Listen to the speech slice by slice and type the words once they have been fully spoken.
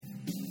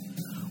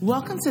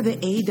Welcome to the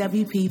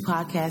AWP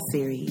podcast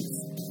series.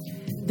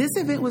 This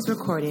event was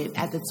recorded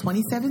at the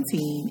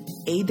 2017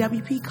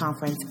 AWP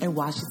conference in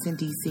Washington,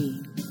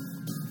 D.C.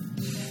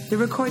 The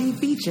recording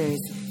features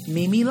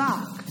Mimi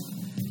Locke,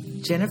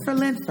 Jennifer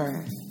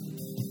Linfer,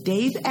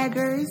 Dave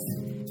Eggers,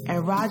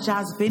 and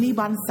Rajasvini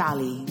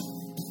Bansali.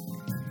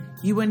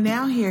 You will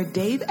now hear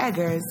Dave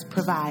Eggers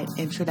provide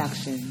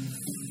introductions.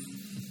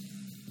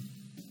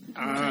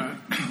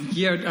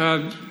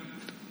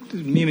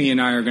 Mimi and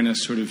I are going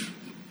to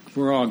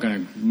we're all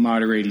going to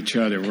moderate each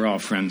other. We're all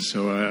friends.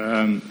 So,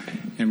 and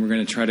we're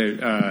going to try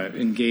to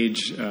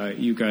engage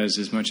you guys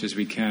as much as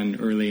we can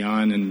early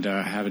on and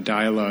have a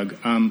dialogue.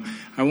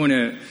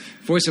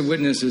 Voice of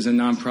Witness is a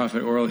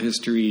nonprofit oral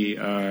history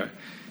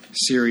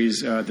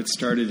series that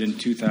started in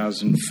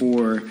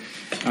 2004.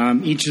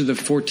 Each of the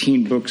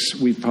 14 books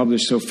we've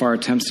published so far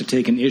attempts to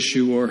take an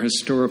issue or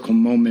historical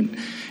moment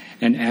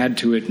and add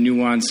to it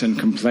nuance and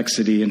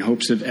complexity in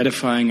hopes of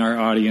edifying our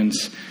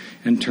audience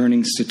and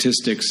turning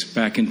statistics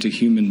back into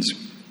humans.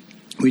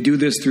 We do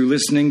this through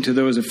listening to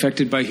those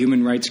affected by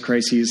human rights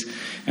crises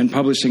and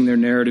publishing their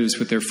narratives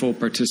with their full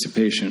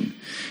participation.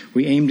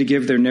 We aim to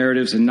give their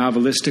narratives a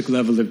novelistic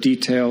level of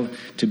detail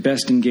to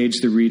best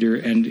engage the reader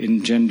and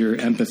engender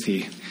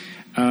empathy.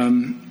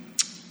 I'm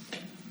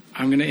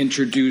going to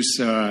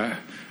introduce our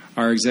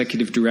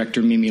executive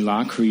director, Mimi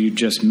Locke, who you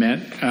just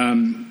met.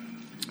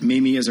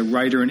 Mimi is a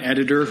writer and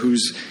editor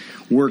whose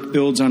work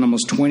builds on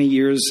almost 20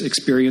 years'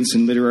 experience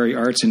in literary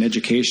arts and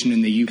education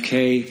in the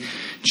UK,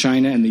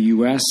 China, and the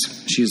U.S.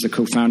 She is the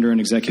co-founder and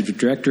executive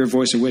director of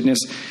Voice of Witness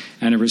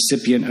and a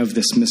recipient of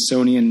the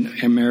Smithsonian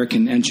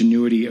American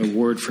Ingenuity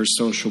Award for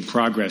Social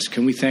Progress.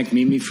 Can we thank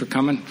Mimi for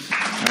coming?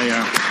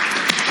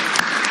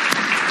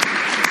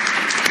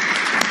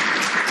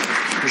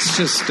 It's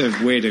just a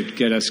way to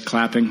get us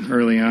clapping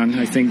early on,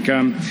 I think.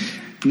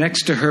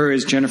 Next to her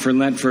is Jennifer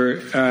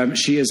Linfer.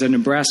 She is a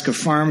Nebraska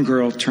farm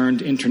girl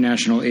turned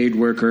international aid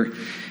worker.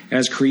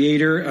 As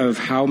creator of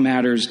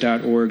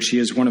HowMatters.org, she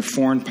is one of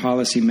Foreign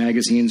Policy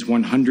Magazine's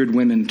 100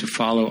 Women to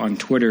Follow on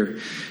Twitter.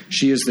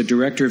 She is the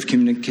director of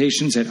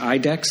communications at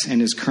IDEX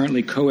and is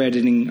currently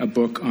co-editing a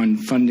book on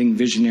funding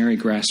visionary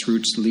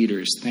grassroots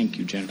leaders. Thank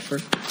you, Jennifer.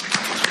 Do you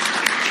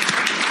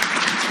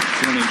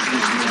want to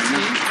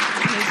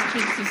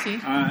introduce me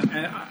right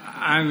now?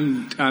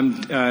 I'm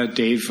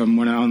Dave. I'm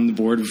on the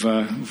board of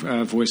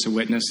Voice of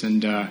Witness,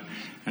 and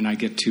I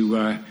get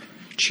to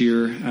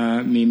cheer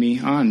Mimi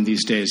on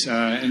these days.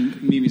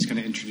 And Mimi's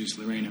going to introduce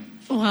Lorena.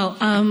 Well,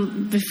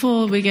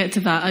 before we get to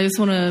that, I just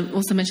want to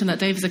also mention that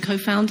Dave is a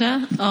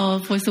co-founder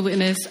of Voice of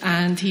Witness,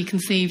 and he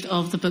conceived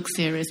of the book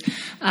series.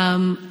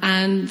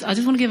 And I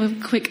just want to give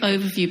a quick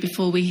overview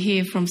before we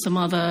hear from some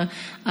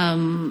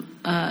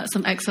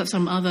excerpts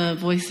from other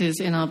voices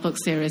in our book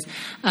series.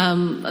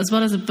 As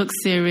well as a book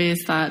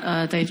series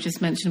that Dave just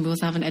mentioned, we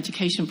also have an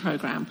education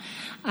program.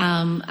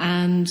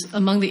 And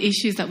among the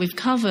issues that we've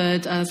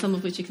covered, some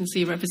of which you can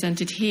see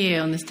represented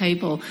here on this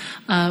table,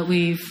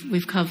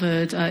 we've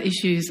covered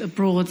issues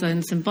abroad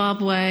in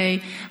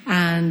Zimbabwe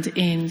and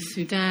in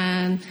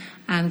Sudan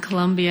and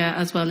Colombia,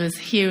 as well as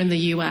here in the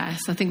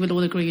US. I think we'll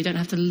all agree you don't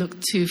have to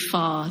look too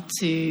far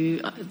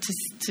to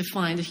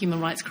find a human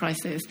rights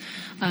crisis,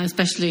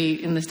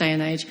 especially in this day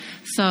and age.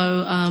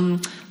 So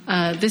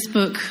this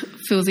book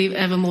feels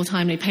ever more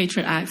timely.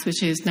 Patriot Acts,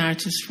 which is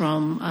narratives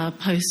from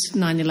post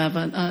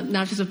 9/11,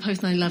 narratives of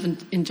post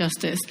 9/11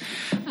 injustice,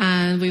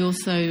 and we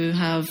also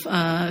have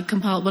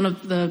compiled one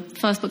of the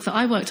first books that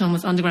I worked on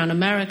was Underground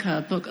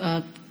America,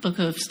 book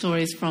of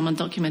stories from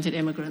undocumented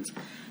immigrants.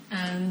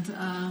 And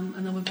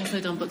then we've also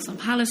done books on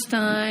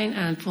Palestine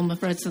and former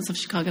residents of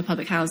Chicago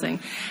public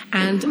housing.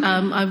 And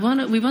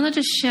we want to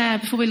just share,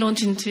 before we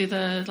launch into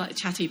the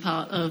chatty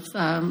part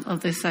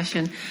of this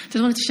session,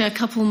 just wanted to share a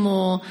couple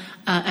more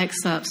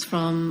excerpts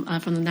from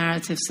the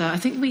narrative. So I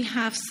think we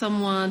have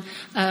someone,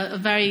 a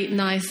very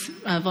nice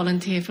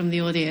volunteer from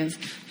the audience,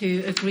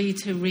 who agreed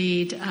to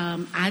read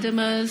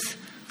Adama's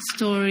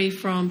story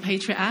from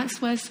Patriot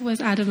Acts. Where's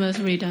Adama's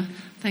reader?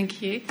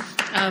 Thank you.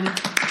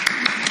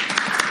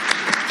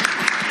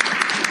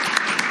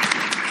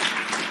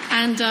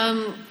 And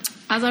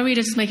as our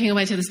reader is making her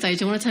way to the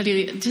stage, I want to tell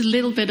you just a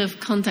little bit of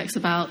context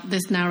about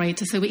this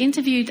narrator. So we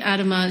interviewed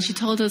Adama, and she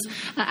told us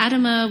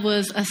Adama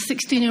was a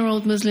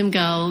 16-year-old Muslim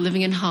girl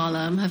living in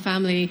Harlem, her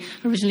family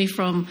originally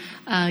from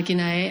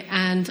Guinea,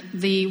 and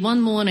the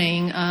one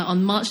morning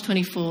on March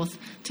 24th,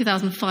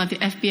 2005, the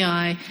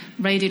FBI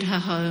raided her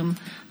home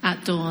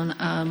at dawn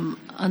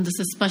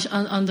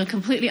under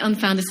completely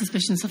unfounded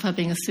suspicions of her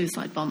being a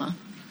suicide bomber.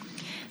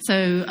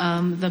 So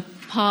the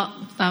part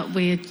that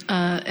we're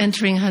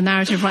entering her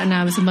narrative right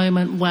now is a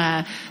moment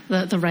where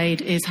the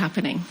raid is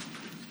happening.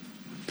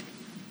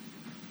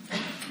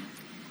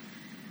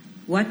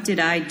 What did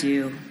I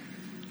do?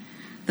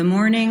 The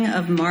morning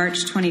of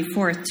March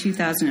 24th,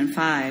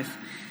 2005,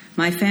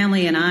 my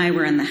family and I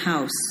were in the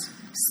house,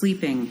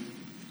 sleeping.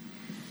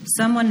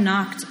 Someone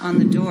knocked on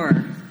the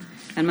door,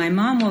 and my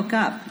mom woke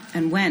up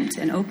and went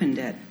and opened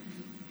it.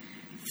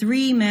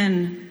 3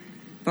 men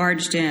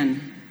barged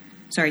in.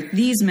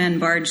 These men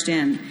barged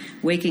in,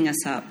 waking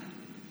us up.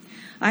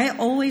 I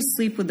always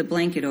sleep with the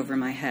blanket over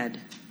my head.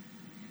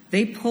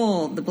 They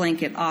pull the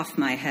blanket off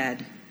my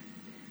head.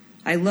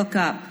 I look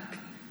up.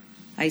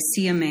 I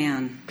see a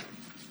man.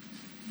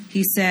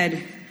 He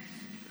said,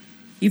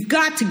 "You've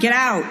got to get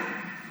out."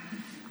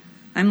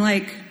 I'm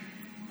like,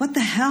 what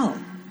the hell?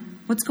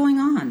 What's going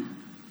on?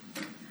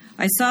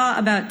 I saw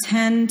about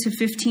 10 to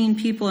 15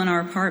 people in our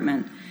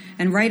apartment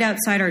and right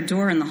outside our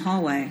door in the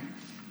hallway.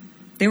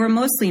 They were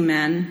mostly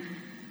men,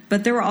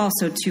 but there were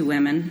also 2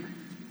 women.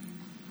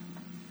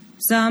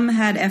 Some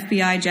had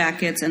FBI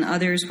jackets and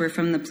others were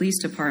from the police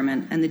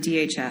department and the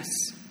DHS.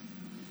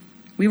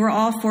 We were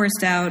all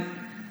forced out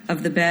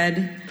of the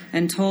bed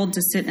and told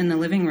to sit in the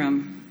living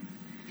room.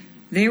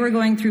 They were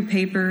going through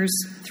papers,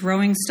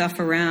 throwing stuff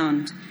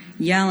around,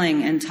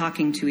 yelling and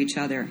talking to each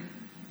other,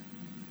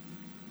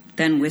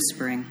 then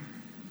whispering.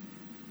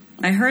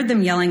 I heard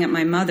them yelling at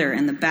my mother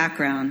in the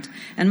background,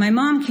 and my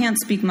mom can't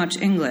speak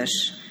much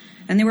English,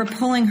 and they were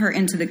pulling her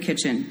into the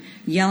kitchen,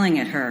 yelling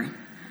at her,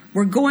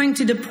 "We're going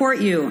to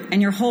deport you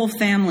and your whole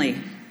family."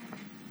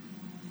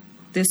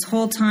 This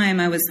whole time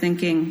I was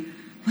thinking,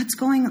 what's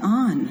going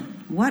on?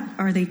 What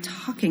are they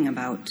talking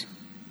about?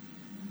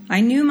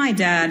 I knew my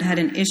dad had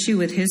an issue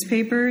with his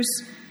papers,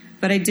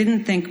 but I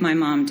didn't think my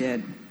mom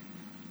did.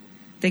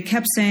 They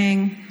kept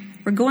saying,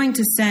 "We're going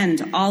to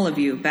send all of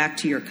you back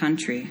to your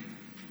country."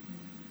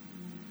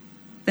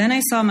 Then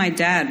I saw my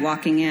dad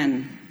walking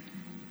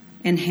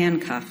in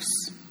handcuffs.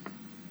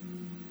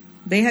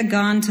 They had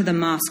gone to the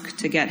mosque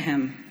to get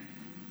him.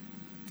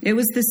 It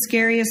was the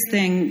scariest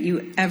thing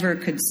you ever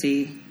could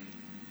see.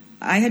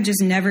 I had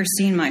just never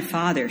seen my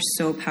father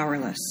so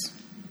powerless.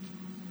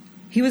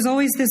 He was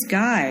always this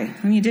guy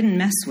whom you didn't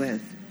mess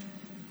with.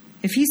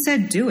 If he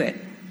said do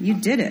it, you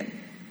did it.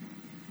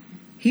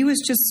 He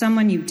was just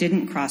someone you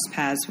didn't cross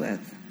paths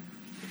with.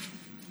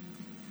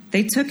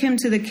 They took him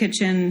to the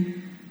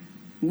kitchen,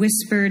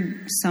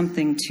 whispered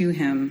something to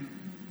him.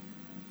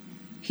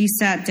 He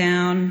sat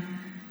down,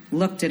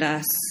 looked at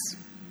us.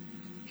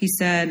 He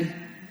said,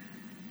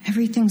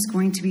 "Everything's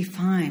going to be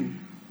fine.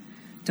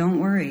 Don't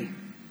worry."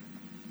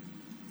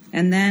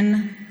 And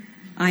then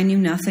I knew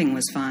nothing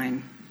was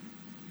fine.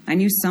 I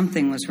knew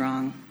something was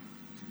wrong.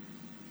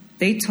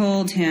 They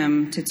told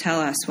him to tell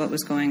us what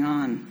was going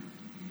on.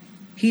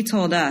 He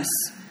told us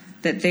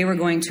that they were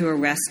going to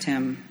arrest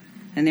him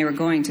and they were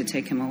going to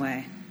take him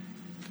away.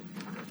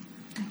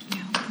 Thank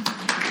you.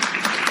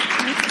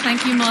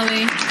 Thank you,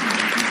 Molly.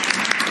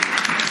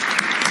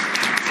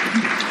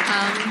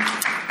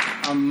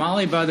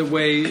 Molly, by the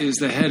way, is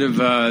the head of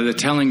the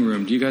Telling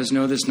Room. Do you guys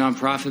know this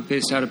nonprofit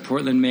based out of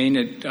Portland, Maine?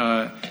 It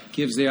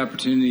gives the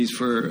opportunities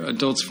for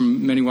adults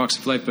from many walks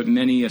of life, but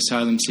many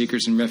asylum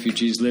seekers and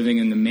refugees living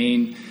in the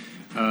Maine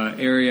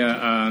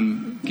area,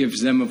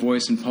 gives them a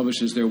voice and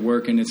publishes their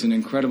work. And it's an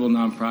incredible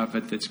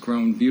nonprofit that's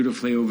grown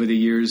beautifully over the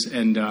years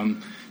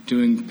and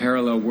doing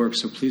parallel work.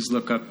 So please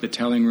look up the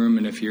Telling Room,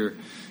 and if you're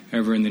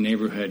ever in the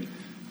neighborhood,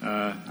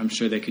 I'm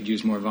sure they could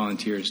use more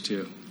volunteers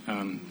too.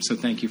 So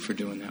thank you for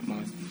doing that,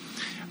 Molly.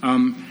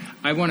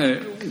 I want to,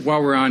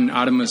 while we're on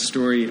Adama's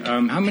story,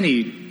 how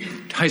many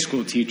high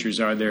school teachers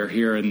are there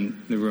here in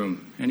the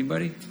room?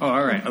 Anybody? Oh,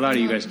 all right, a lot of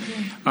you guys.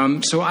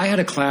 So I had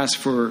a class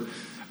for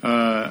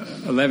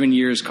 11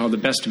 years called the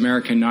Best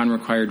American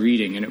Non-Required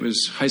Reading, and it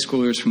was high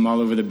schoolers from all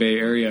over the Bay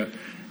Area.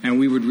 And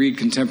we would read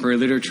contemporary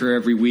literature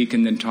every week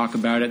and then talk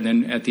about it, and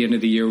then at the end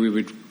of the year we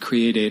would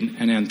create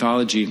an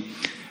anthology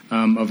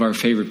of our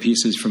favorite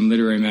pieces from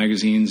literary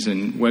magazines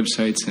and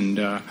websites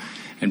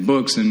and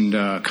books and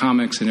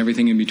comics and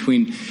everything in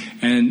between.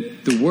 And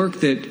the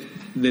work that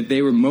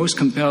they were most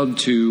compelled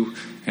to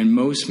and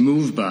most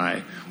moved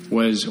by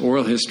was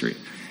oral history.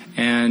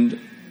 And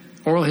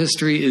oral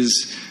history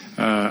is,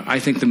 I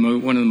think,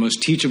 one of the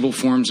most teachable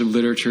forms of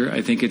literature.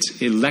 I think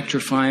it's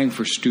electrifying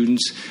for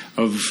students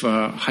of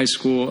high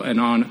school and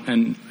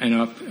on and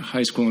up,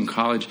 high school and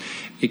college.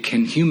 It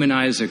can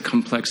humanize a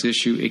complex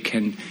issue. It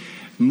can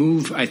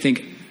move, I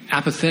think,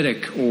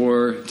 apathetic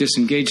or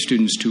disengaged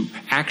students to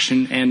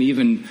action and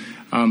even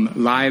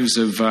lives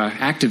of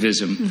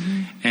activism.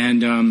 Mm-hmm.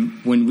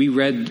 And when we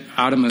read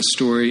Adama's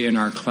story in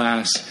our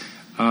class,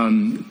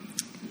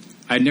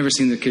 I'd never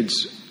seen the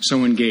kids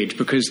so engaged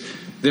because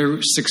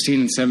they're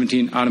 16 and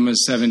 17,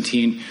 Adama's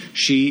 17.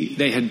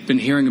 They had been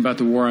hearing about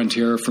the War on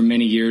Terror for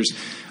many years,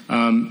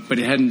 but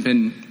it hadn't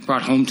been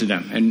brought home to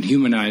them and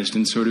humanized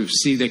and sort of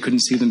they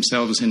couldn't see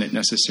themselves in it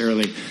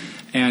necessarily.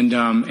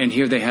 And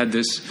here they had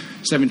this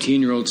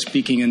 17-year-old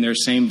speaking in their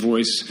same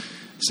voice,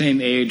 same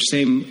age,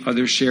 same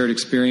other shared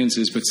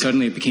experiences, but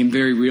suddenly it became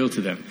very real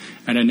to them.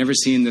 And I'd never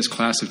seen this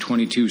class of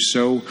 22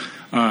 so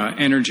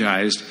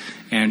energized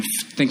and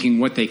thinking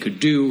what they could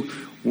do,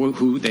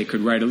 who they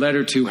could write a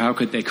letter to, how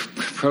could they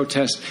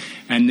protest.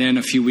 And then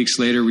a few weeks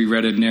later, we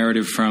read a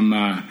narrative from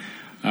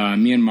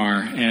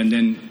Myanmar, and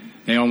then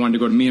they all wanted to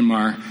go to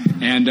Myanmar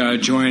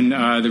and join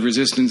the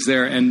resistance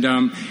there.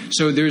 And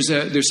so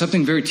there's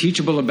something very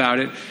teachable about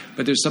it,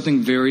 but there's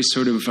something very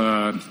sort of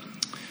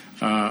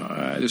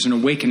there's an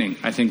awakening,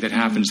 I think, that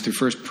happens through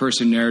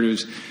first-person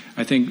narratives.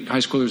 I think high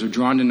schoolers are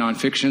drawn to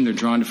nonfiction, they're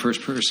drawn to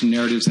first-person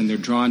narratives, and they're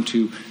drawn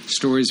to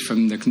stories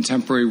from the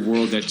contemporary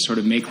world that sort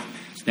of make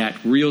that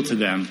real to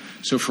them.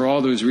 So for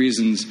all those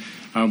reasons,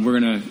 we're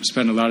going to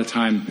spend a lot of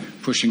time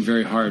pushing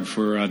very hard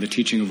for the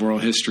teaching of oral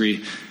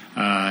history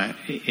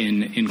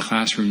in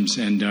classrooms,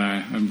 and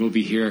we'll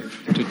be here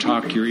to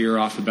talk your ear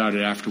off about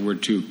it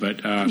afterward too.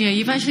 But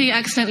you've actually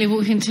accidentally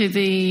walked into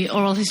the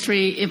Oral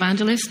History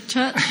Evangelist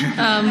Church,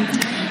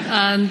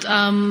 and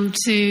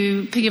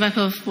to piggyback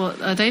off what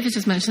David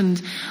just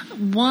mentioned,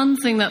 one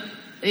thing that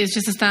is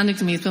just astounding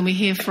to me is when we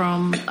hear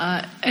from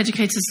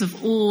educators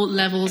of all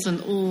levels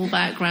and all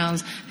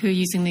backgrounds who are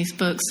using these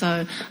books.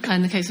 So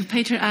in the case of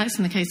Patriot Acts,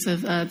 in the case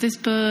of this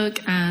book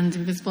and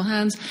Invisible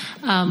Hands,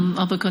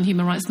 our book on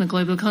human rights and the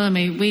global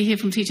economy, we hear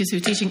from teachers who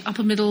are teaching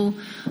upper middle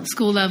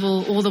school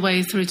level all the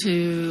way through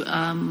to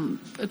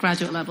a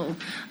graduate level.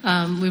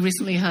 We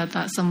recently heard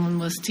that someone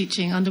was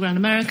teaching Underground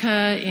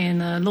America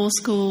in a law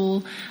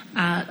school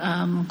at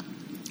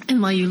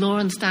NYU Law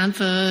and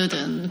Stanford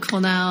and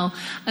Cornell,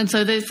 and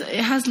so it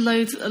has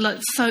loads, like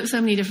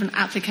so many different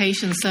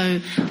applications. So,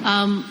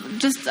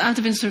 just out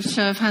of interest,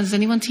 show of hands, is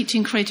anyone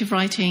teaching creative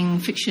writing,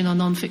 fiction or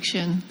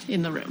non-fiction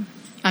in the room?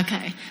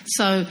 Okay,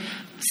 so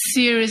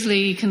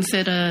seriously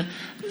consider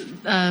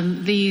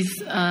these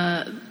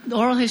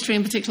oral history,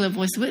 in particular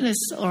voice to witness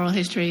oral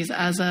histories,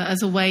 as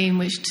a way in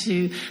which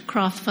to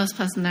craft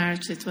first-person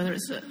narratives, whether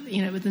it's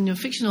within your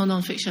fiction or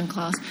non-fiction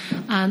class.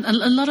 And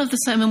a lot of the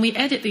same, and we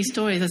edit these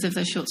stories as if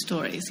they're short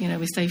stories.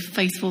 We stay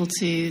faithful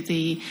to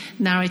the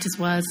narrator's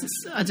words.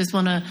 I just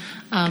want to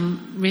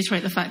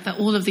reiterate the fact that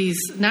all of these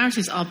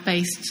narratives are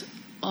based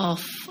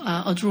off,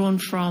 are drawn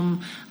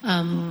from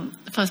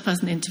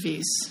first-person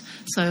interviews.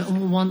 So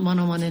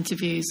one-on-one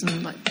interviews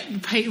and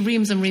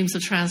reams and reams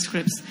of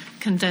transcripts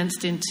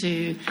condensed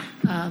into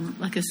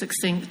like a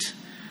succinct,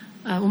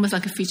 almost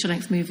like a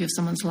feature-length movie of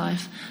someone's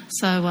life.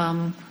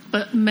 So,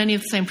 but many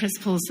of the same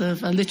principles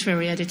of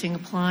literary editing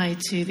apply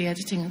to the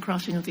editing and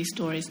crafting of these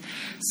stories.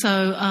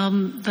 So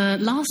the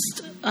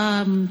last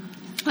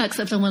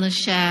excerpt I want to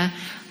share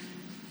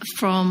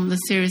from the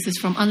series is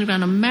from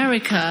Underground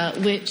America,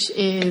 which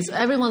is,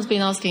 everyone's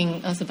been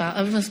asking us about,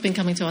 everyone's been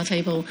coming to our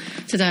table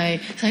today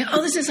saying,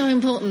 oh, this is so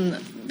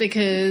important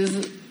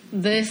because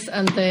this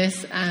and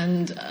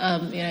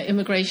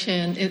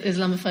immigration,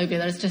 Islamophobia,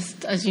 there's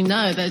just, as you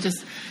know, they're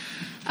just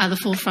at the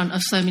forefront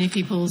of so many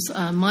people's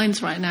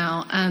minds right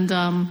now, and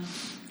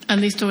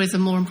these stories are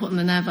more important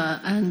than ever.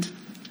 And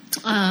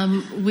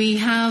we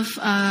have,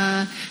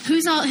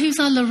 who's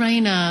our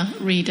Lorena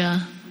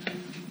reader?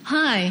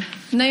 Hi,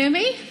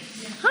 Naomi?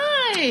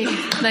 Hi!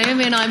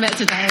 Naomi and I met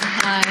today.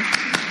 Hi.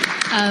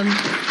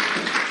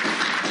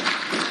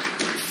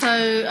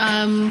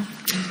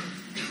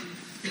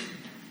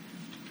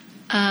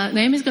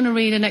 Naomi's going to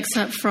read an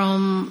excerpt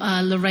from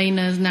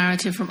Lorena's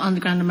narrative from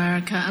Underground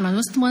America, and I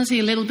just want to say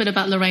a little bit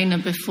about Lorena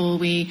before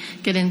we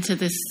get into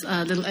this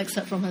little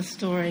excerpt from her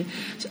story.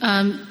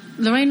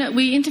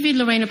 We interviewed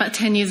Lorena about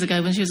 10 years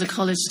ago when she was a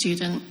college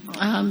student.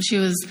 She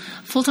was a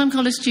full-time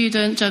college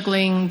student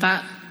juggling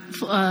that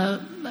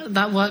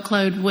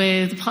workload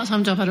with a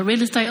part-time job at a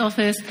real estate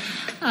office.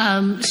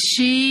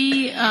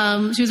 She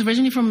was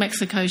originally from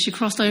Mexico. She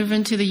crossed over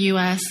into the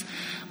U.S.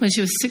 when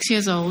she was 6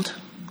 years old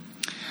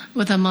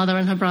with her mother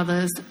and her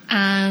brothers.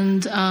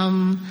 And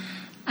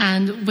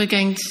we're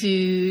going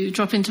to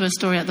drop into a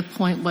story at the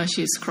point where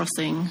she's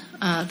crossing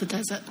the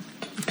desert.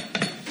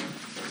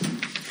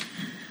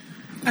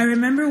 I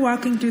remember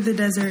walking through the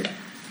desert.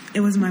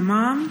 It was my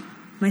mom,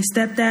 my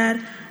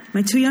stepdad,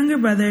 my two younger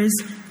brothers,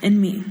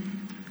 and me.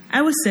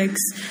 I was 6,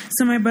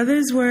 so my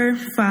brothers were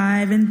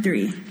 5 and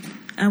 3.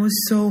 I was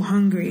so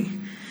hungry.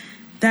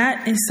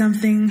 That is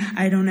something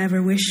I don't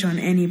ever wish on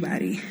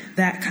anybody,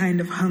 that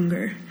kind of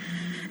hunger.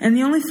 And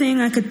the only thing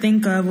I could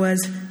think of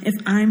was, if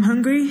I'm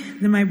hungry,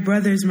 then my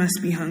brothers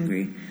must be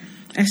hungry.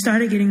 I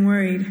started getting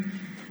worried.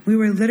 We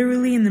were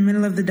literally in the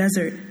middle of the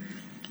desert.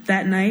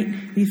 That night,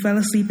 we fell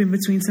asleep in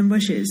between some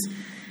bushes.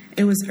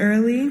 It was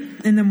early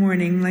in the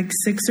morning, like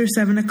 6 or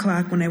 7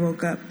 o'clock when I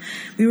woke up.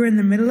 We were in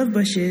the middle of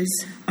bushes,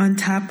 on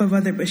top of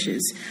other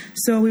bushes,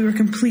 so we were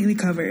completely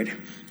covered.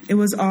 It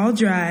was all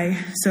dry,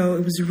 so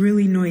it was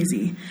really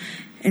noisy,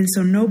 and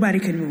so nobody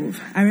could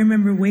move. I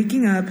remember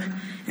waking up,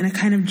 and I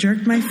kind of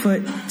jerked my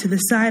foot to the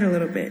side a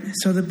little bit,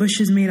 so the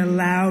bushes made a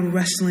loud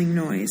rustling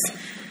noise.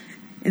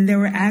 And there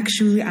were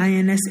actually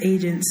INS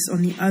agents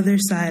on the other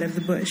side of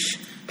the bush.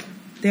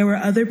 There were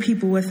other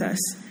people with us.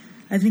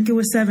 I think it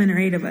was 7 or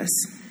 8 of us.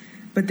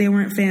 But they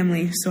weren't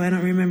family, so I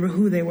don't remember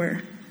who they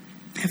were.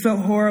 I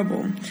felt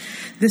horrible.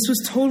 This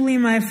was totally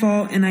my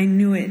fault, and I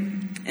knew it,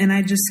 and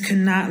I just could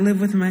not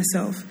live with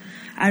myself.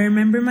 I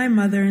remember my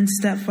mother and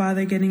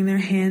stepfather getting their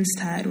hands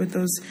tied with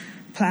those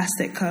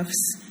plastic cuffs.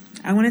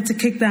 I wanted to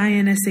kick the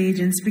INS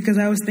agents because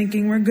I was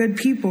thinking we're good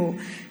people.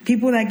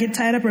 People that get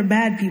tied up are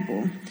bad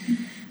people.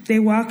 They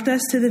walked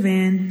us to the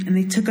van, and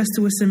they took us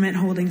to a cement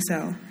holding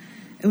cell.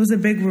 It was a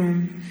big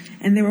room,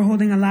 and they were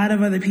holding a lot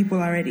of other people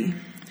already.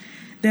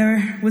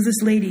 there was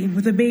this lady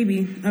with a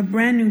baby, a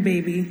brand new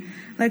baby,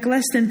 like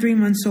less than 3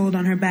 months old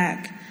on her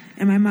back.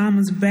 And my mom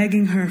was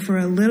begging her for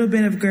a little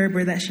bit of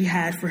Gerber that she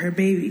had for her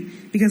baby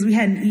because we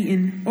hadn't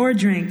eaten or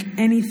drank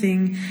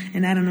anything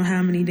in I don't know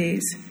how many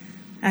days.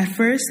 At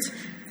first,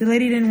 the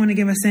lady didn't want to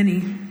give us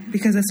any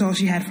because that's all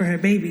she had for her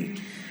baby.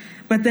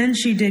 But then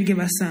she did give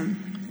us some.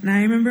 And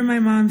I remember my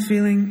mom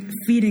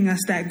feeding us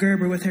that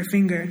Gerber with her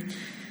finger.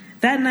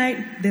 That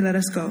night, they let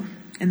us go,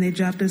 and they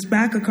dropped us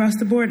back across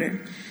the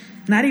border.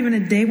 Not even a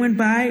day went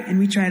by, and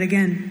we tried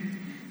again.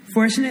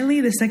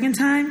 Fortunately, the second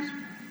time,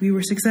 we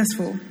were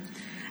successful.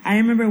 I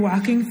remember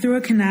walking through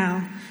a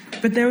canal,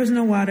 but there was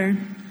no water.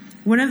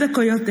 One of the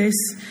coyotes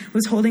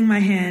was holding my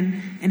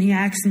hand, and he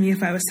asked me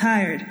if I was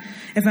tired,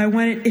 if I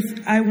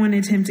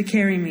wanted him to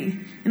carry me.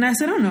 And I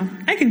said, "Oh no,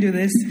 I can do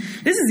this.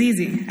 This is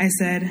easy," I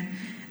said.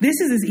 "This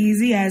is as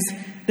easy as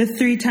the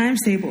 3 times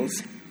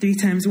tables. 3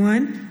 times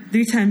 1,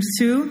 3 times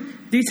 2,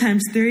 3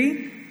 times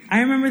 3. I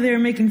remember they were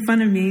making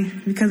fun of me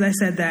because I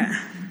said that.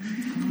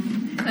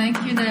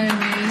 Thank you,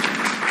 Naomi.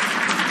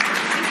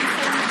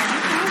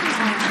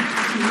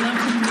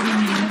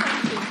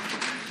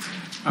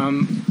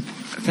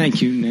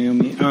 Thank you,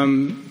 Naomi.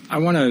 I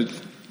want to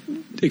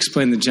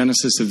explain the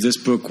genesis of this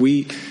book.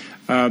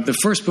 The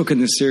first book in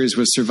this series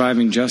was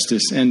Surviving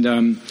Justice, and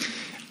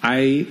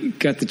I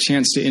got the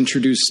chance to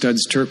introduce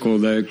Studs Terkel,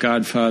 the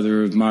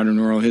godfather of modern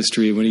oral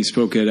history, when he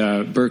spoke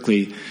at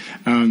Berkeley.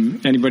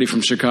 Anybody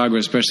from Chicago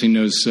especially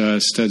knows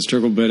Studs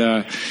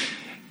Terkel,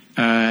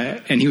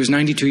 and he was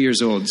 92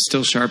 years old,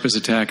 still sharp as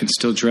a tack, and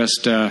still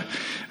dressed to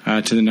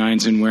the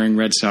nines and wearing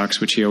red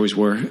socks, which he always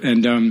wore.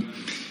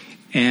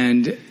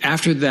 And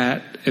after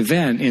that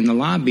event in the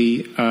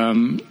lobby,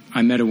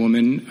 I met a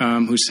woman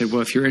who said,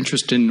 "Well, if you're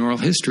interested in oral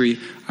history,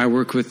 I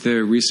work with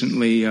the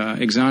recently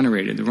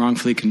exonerated, the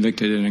wrongfully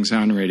convicted and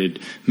exonerated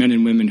men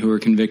and women who were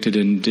convicted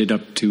and did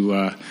up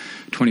to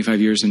 25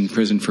 years in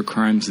prison for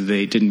crimes that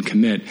they didn't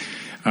commit.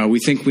 We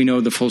think we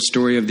know the full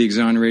story of the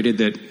exonerated,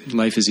 that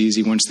life is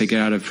easy once they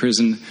get out of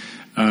prison,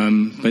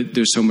 but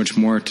there's so much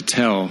more to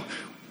tell.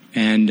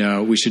 And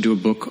we should do a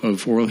book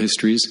of oral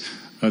histories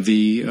of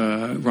the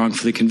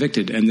wrongfully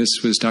convicted." And this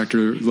was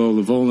Dr.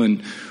 Lola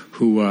Volin,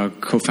 who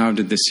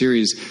co-founded this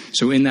series.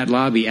 So in that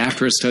lobby,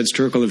 after a Studs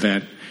Terkel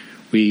event,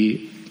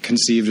 we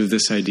conceived of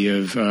this idea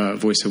of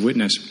Voice of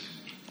Witness.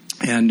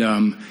 And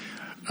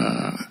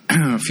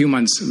a few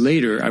months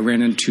later, I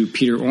ran into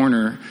Peter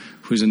Orner,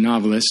 who's a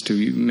novelist,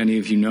 who many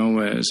of you know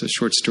as a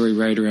short story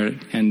writer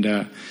and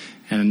a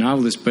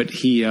novelist, but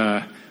he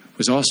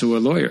was also a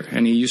lawyer,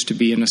 and he used to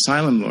be an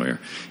asylum lawyer.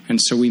 And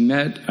so we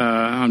met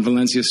on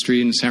Valencia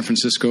Street in San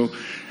Francisco,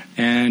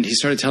 and he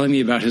started telling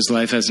me about his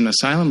life as an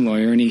asylum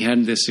lawyer, and he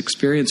had this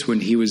experience when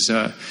he was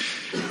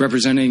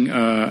representing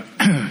a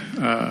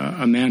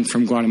man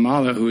from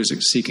Guatemala who was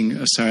seeking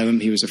asylum.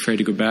 He was afraid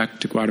to go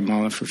back to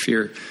Guatemala for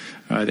fear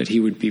that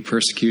he would be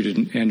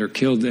persecuted and or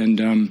killed,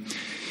 and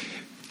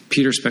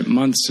Peter spent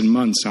months and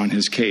months on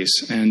his case,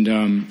 and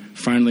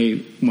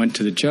finally went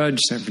to the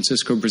judge. San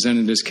Francisco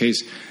presented his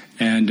case,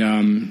 and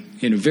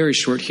in a very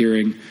short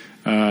hearing,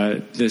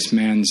 this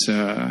man's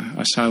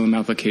asylum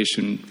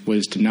application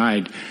was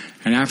denied.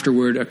 And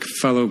afterward, a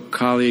fellow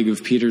colleague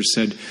of Peter's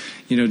said,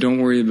 "Don't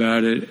worry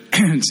about it.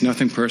 It's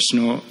nothing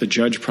personal. The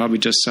judge probably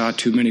just saw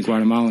too many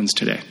Guatemalans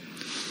today."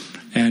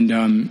 And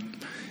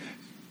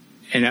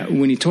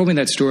when he told me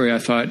that story, I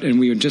thought, and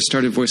we had just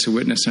started Voice of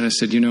Witness, and I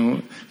said,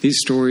 these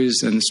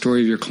stories and the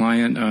story of your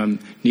client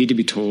need to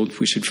be told.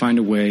 We should find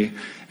a way.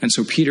 And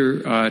so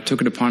Peter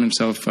took it upon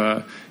himself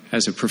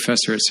as a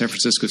professor at San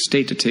Francisco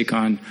State to take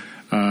on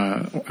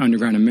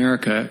Underground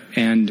America,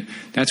 and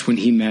that's when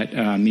he met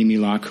Mimi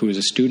Locke, who was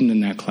a student in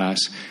that class.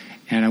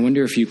 And I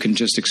wonder if you can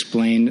just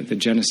explain the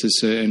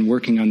genesis and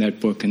working on that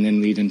book, and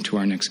then lead into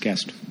our next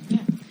guest. Yeah.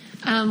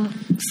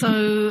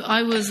 So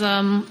I was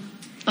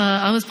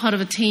part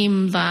of a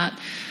team that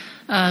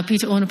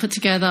Peter Orner put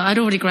together. I'd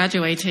already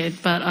graduated,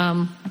 but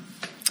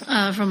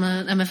from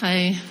an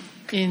MFA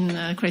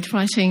in creative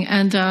writing,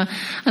 and I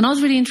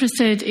was really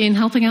interested in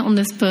helping out on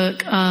this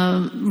book,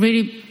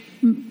 really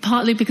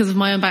partly because of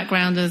my own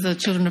background as a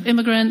children of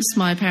immigrants.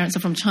 My parents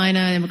are from China,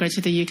 immigrated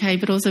to the UK,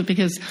 but also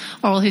because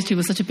oral history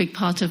was such a big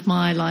part of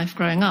my life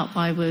growing up.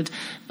 I would,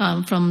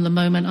 from the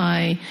moment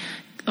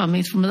from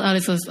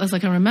as early as I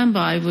can remember,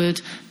 I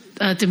would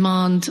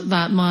demand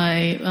that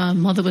my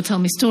mother would tell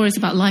me stories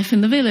about life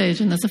in the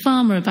village and as a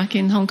farmer back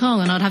in Hong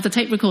Kong, and I'd have the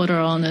tape recorder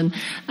on,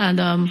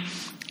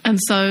 and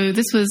so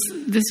this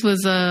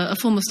was a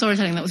form of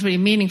storytelling that was really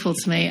meaningful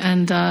to me.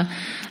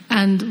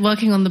 And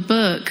working on the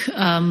book,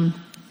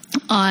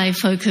 I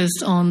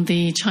focused on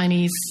the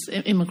Chinese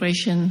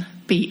immigration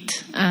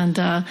beat,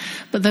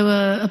 but there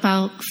were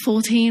about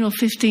 14 or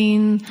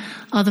 15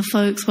 other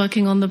folks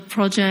working on the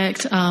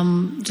project,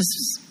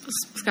 just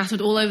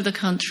scattered all over the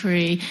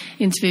country,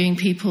 interviewing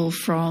people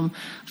from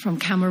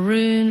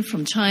Cameroon,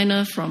 from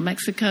China, from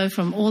Mexico,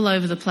 from all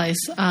over the place,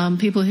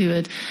 people who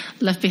had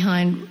left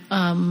behind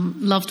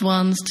loved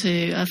ones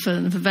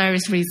for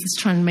various reasons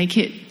trying to make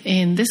it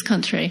in this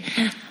country.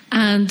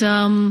 And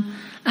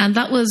And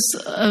that was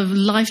a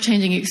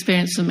life-changing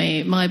experience for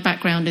me. My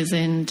background is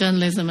in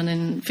journalism and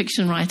in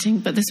fiction writing,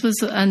 but this was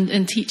and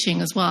in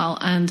teaching as well.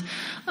 And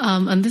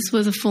this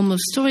was a form of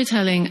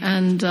storytelling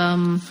and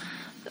sort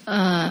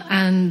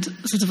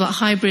of a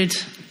hybrid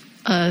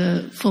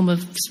form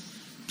of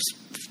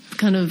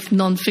kind of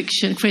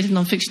non-fiction, creative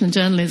non-fiction and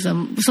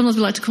journalism. Sometimes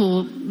we like to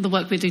call the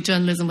work we do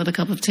journalism with a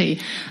cup of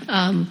tea.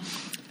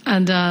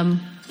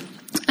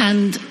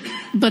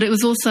 But it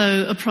was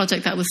also a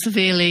project that was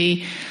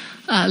severely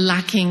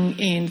lacking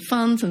in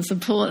funds and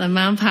support and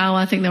manpower.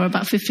 I think there were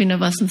about 15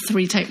 of us and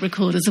 3 tape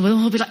recorders. And we'd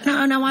all be like,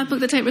 no, I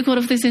booked the tape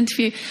recorder for this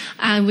interview.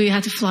 And we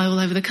had to fly all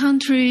over the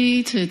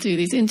country to do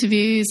these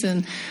interviews.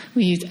 And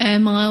we used air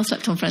miles,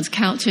 slept on friends'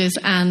 couches.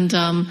 And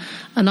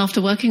after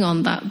working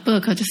on that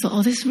book, I just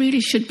thought, this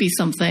really should be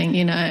something,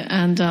 you know.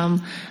 And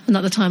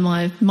at the time,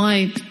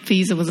 my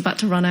visa was about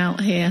to run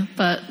out here.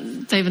 But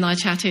Dave and I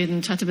chatted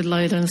with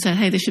Loda and said,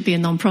 hey, this should be a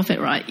non-profit,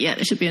 right? Yeah,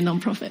 there should be a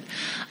non-profit.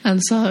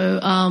 And so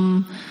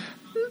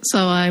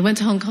I went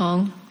to Hong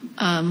Kong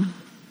and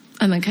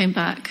then came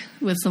back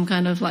with some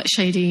kind of like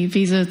shady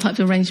visa type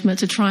of arrangement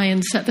to try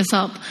and set this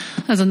up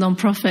as a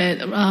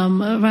non-profit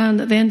around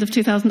at the end of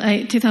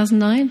 2008,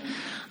 2009.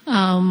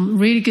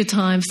 Really good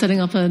time setting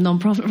up a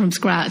non-profit from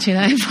scratch, you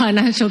know,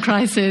 financial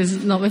crisis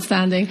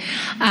notwithstanding.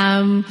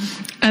 And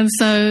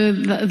so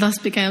thus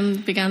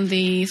began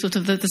the sort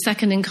of the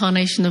second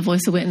incarnation of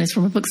Voice of Witness,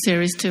 from a book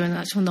series to an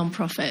actual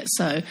non-profit.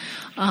 So,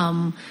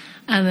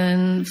 and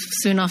then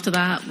soon after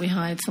that, we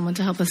hired someone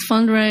to help us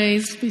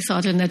fundraise. We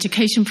started an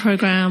education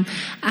program,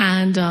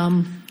 and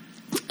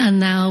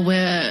now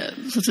we're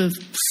sort of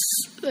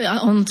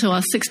on to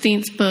our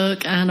 16th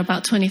book and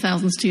about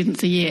 20,000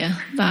 students a year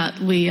that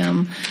we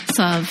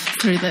serve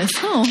through this.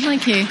 Oh,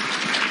 thank you.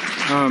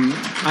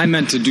 I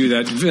meant to do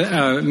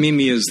that.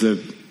 Mimi is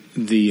the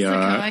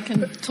I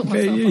can talk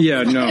myself off.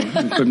 Yeah, no,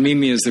 but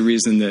Mimi is the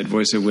reason that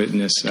Voice of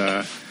Witness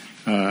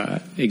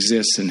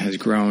exists and has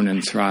grown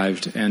and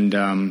thrived, and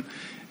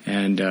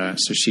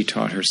so she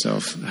taught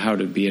herself how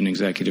to be an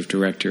executive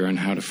director and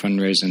how to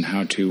fundraise and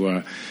how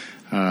to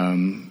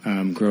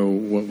grow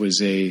what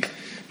was a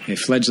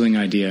fledgling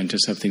idea into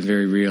something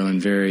very real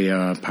and very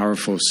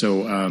powerful.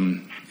 So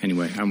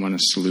anyway, I want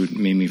to salute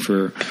Mimi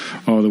for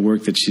all the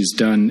work that she's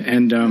done.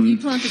 And you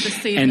planted the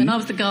seed, and I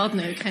was the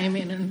gardener who came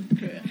in and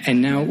grew it.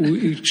 And now,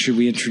 should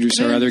we introduce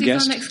our other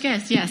guest? Our next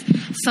guest, yes.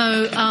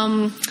 So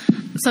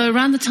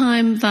around the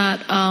time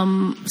that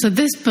so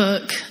this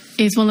book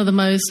is one of the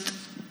most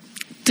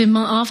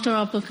after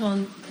our book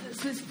on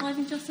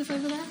Surviving Justice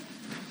over there.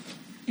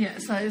 Yeah,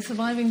 so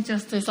Surviving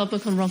Justice, our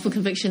book on wrongful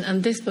conviction,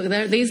 and this book,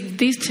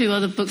 these 2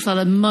 other books are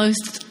the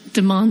most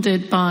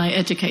demanded by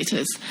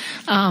educators,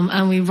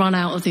 and we run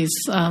out of these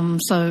all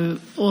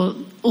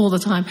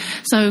the time.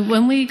 So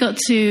when we got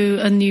to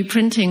a new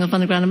printing of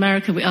Underground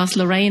America, we asked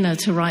Lorena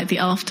to write the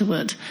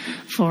afterword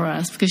for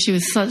us, because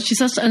she's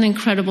such an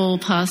incredible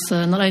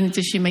person. Not only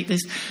did she make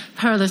this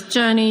perilous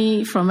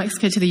journey from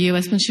Mexico to the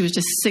US when she was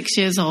just 6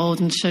 years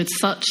old and showed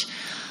such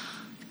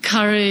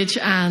courage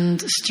and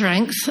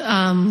strength,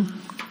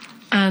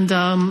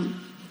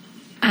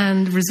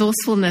 and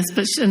resourcefulness,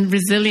 and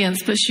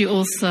resilience. But she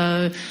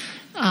also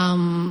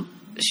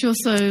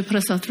put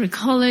herself through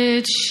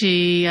college.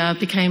 She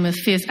became a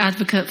fierce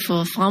advocate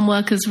for farm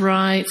workers'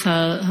 rights.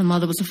 Her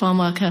mother was a farm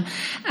worker,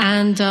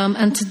 and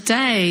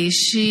today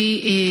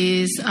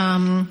she is.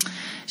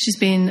 She's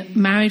been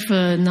married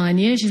for 9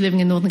 years. She's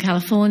living in Northern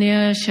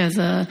California. She has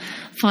a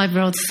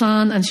 5-year-old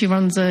son, and she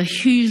runs a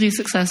hugely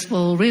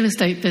successful real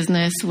estate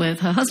business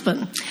with her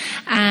husband.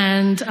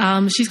 And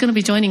she's going to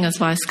be joining us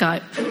via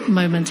Skype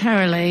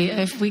momentarily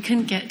if we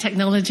can get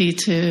technology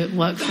to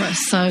work for us.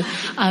 So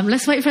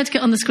let's wait for her to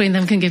get on the screen,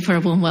 then we can give her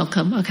a warm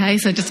welcome. Okay,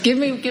 so just give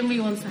me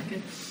 1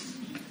 second.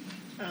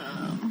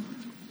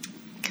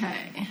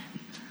 Okay.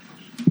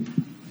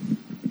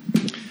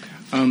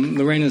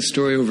 Lorena's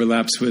story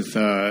overlaps with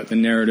the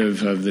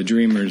narrative of the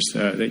Dreamers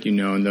that you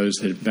know, and those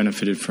that have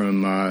benefited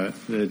from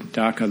the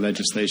DACA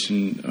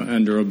legislation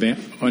under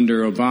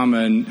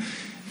Obama,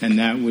 and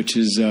that which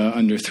is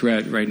under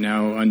threat right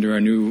now under our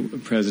new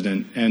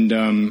president.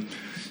 And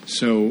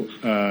so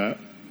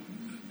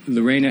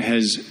Lorena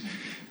has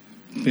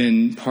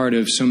been part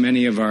of so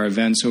many of our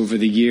events over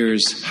the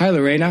years. Hi,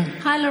 Lorena.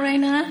 Hi,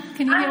 Lorena.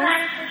 Can you hear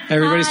us?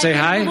 Everybody say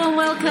hi. Everyone,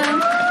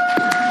 welcome.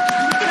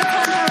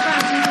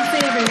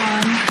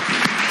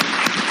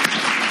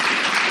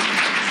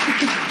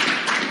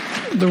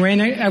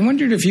 Lorraine, I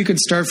wondered if you could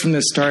start from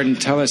the start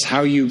and tell us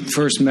how you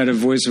first met a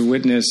Voice of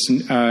Witness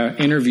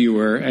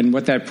interviewer and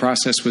what that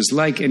process was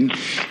like. And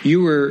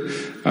you were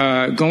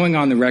going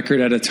on the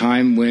record at a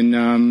time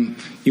when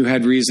you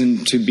had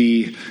reason to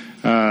be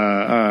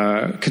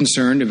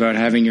concerned about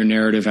having your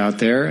narrative out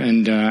there,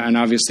 and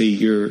obviously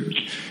you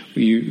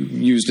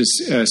used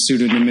a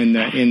pseudonym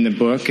in the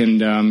book.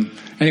 And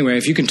anyway,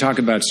 if you can talk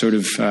about sort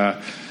of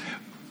what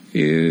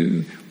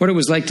it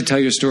was like to tell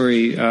your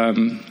story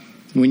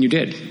when you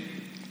did.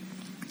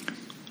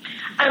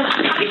 I'm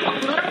having a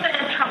little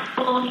bit of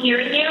trouble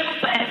hearing you,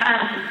 but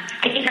I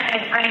think I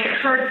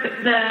heard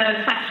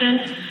the question.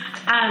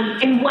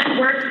 In one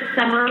word to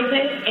summarize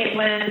it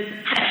was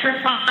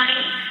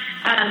petrifying.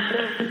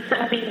 It was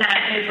something that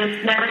it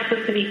was never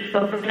supposed to be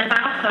spoken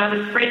about, so I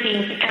was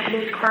breaking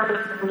every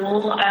core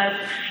rule of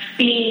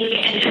being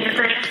an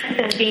immigrant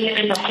and being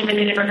an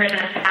undocumented immigrant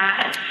as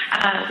that.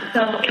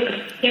 So it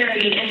was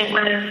scary, and it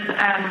was,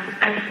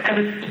 I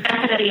was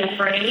definitely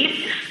afraid,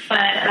 but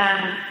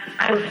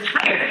I was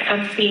tired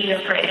of being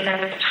afraid, and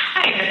I was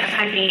tired of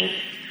having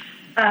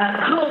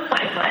who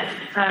I was.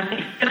 I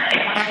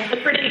was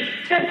a pretty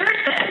good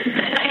person,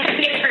 and I could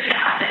be a pretty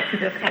asset to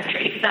this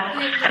country, so I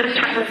was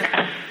trying to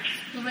rest.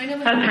 Lorena,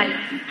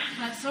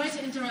 sorry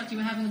to interrupt you.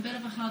 We're having a bit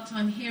of a hard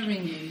time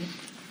hearing you.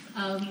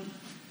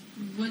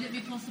 Would it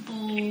be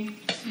possible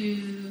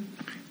to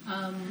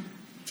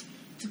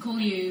call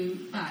you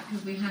back?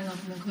 Because we hang up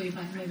and then call you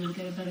back and maybe we'll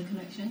get a better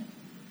connection?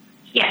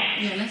 Yes.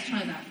 Yeah, let's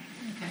try that.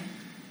 Okay.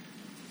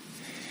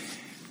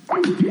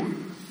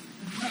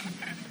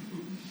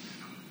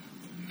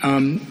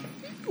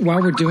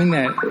 While we're doing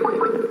that,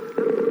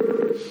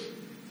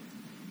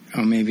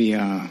 maybe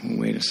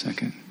wait a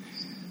second.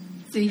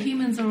 See,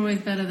 humans are always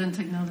better than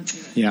technology.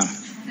 Yeah.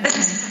 Okay.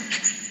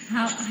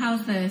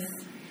 How's this?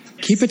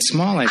 Keep it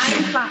small, I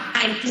think. I'm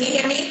fine. Can you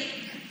hear me?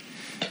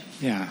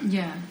 Yeah.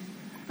 Yeah.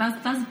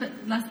 That's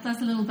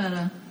a little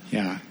better.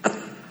 Yeah.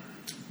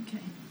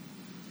 Okay.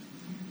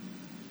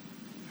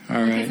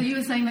 All right. Okay, so you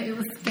were saying that it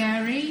was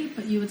scary,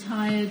 but you were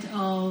tired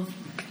of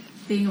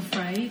being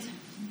afraid?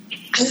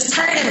 I was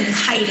tired of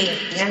hiding.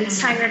 I was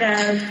tired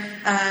of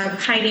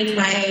hiding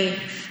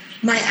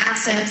my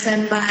assets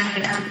and my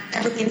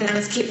everything that I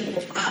was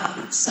capable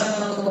of. So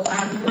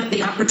when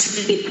the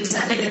opportunity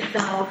presented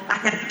itself, I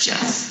had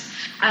just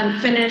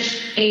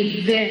finished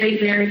a very,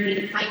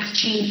 very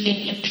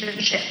life-changing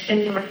internship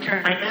in North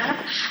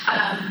Carolina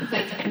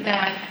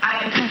that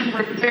I had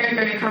worked very,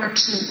 very hard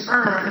to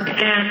earn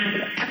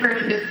and ever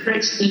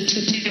encouraged me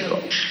to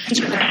do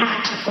because I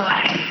had to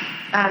fly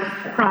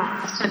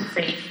across the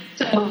country.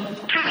 So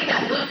having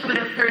that little bit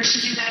of courage to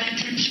do that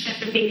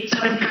internship and being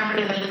so empowered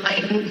and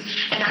enlightened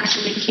and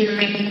actually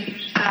hearing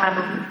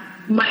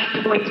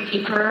my voice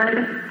be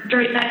heard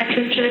during that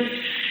internship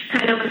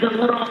kind of was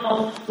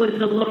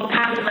a little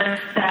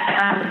catalyst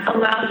that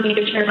allowed me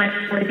to share my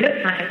story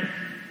this time.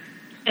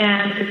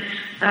 And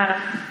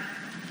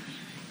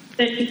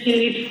then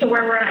continued to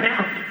where we're at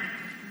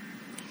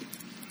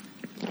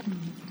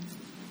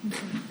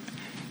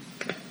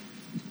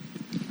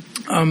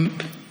now.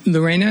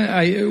 Lorena,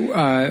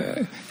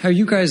 are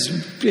you guys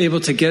able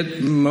to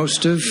get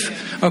most of?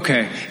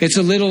 Okay, it's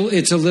a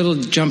little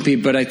jumpy,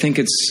 but I think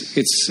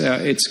it's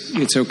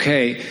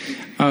okay.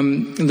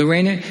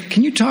 Lorena,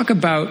 can you talk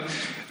about?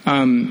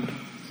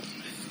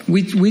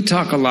 We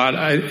talk a lot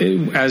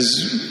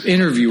as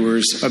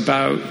interviewers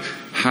about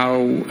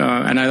how,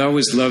 and I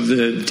always love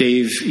the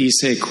Dave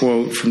Issei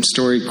quote from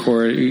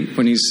StoryCorps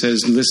when he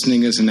says,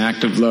 "Listening is an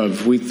act of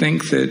love." We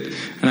think that,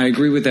 and I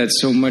agree with that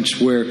so much,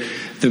 where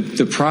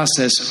the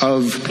process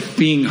of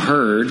being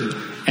heard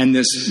and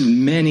this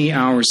many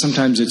hours,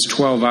 sometimes it's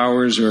 12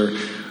 hours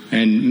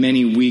and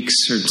many weeks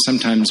or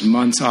sometimes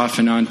months off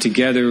and on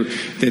together,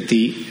 that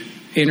the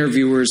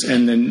interviewers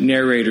and the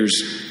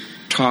narrators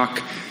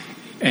talk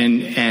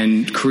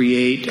and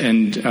create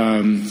and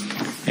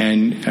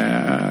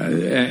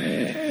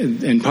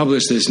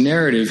publish this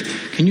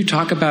narrative. Can you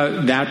talk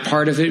about that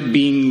part of it,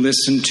 being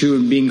listened to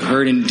and being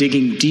heard and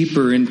digging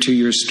deeper into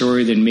your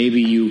story than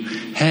maybe you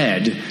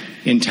had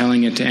in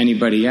telling it to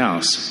anybody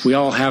else? We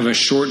all have a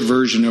short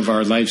version of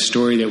our life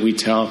story that we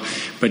tell,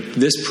 but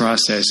this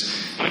process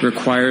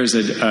requires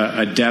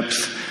a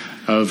depth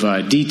of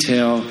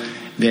detail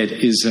that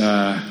is,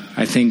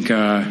 I think,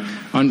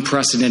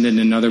 unprecedented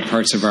in other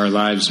parts of our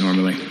lives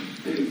normally.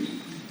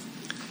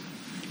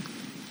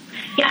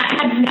 Yeah, I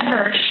had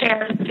never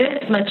shared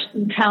this much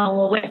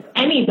detail with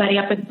anybody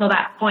up until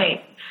that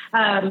point.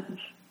 I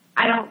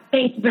don't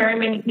think very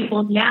many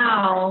people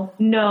now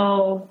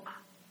know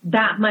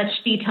that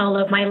much detail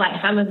of my life.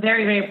 I'm a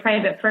very, very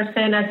private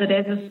person as it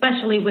is,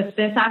 especially with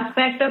this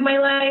aspect of my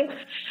life.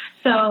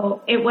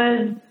 So it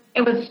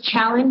was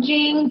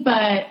challenging,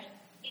 but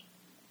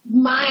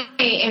my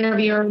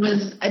interviewer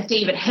was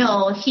David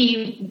Hill.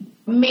 He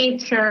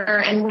made sure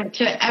and went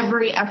to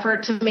every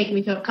effort to make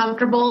me feel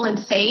comfortable and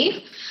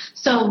safe.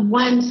 So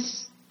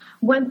once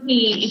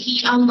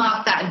he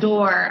unlocked that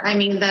door, I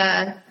mean,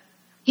 I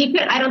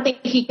don't think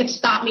he could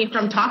stop me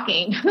from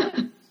talking.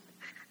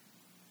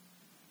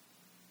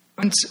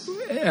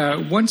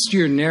 Once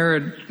your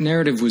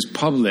narrative was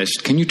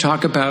published, can you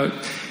talk about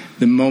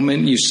the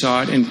moment you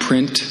saw it in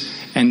print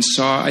and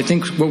saw, I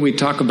think what we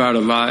talk about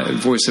a lot at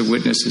Voice of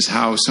Witness is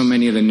how so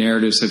many of the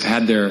narratives have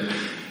had their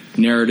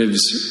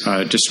narratives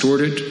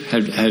distorted,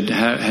 have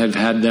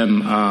had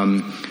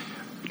them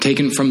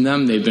taken from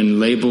them, they've been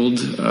labeled,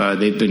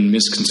 they've been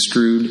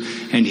misconstrued,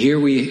 and here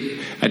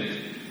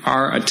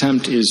our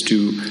attempt is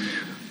to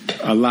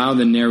allow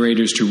the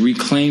narrators to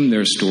reclaim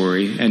their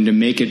story and to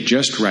make it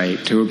just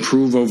right, to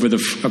approve of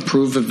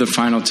the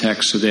final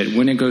text so that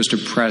when it goes to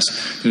press,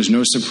 there's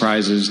no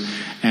surprises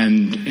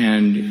and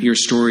your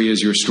story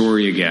is your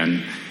story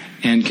again.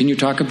 And can you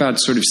talk about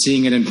sort of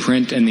seeing it in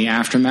print and the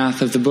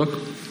aftermath of the book?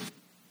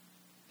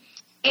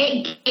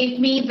 It gave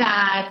me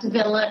that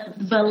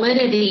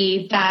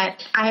validity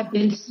that I've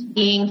been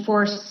seeking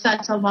for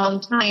such a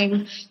long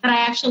time, that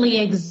I actually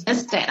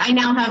existed. I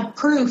now have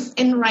proof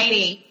in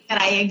writing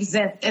that I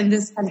exist in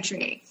this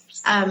country.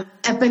 Up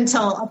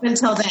until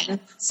then,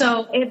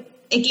 so it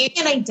gave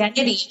me an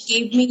identity. It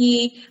gave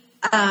me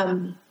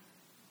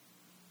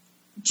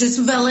just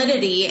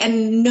validity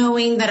and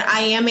knowing that I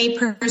am a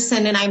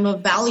person and I'm a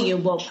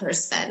valuable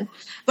person,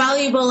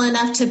 valuable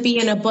enough to be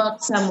in a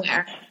book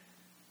somewhere.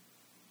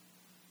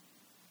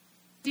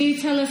 Do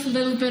you tell us a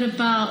little bit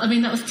about,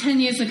 that was 10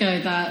 years ago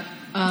that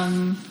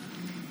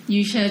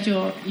you shared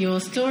your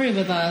story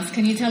with us.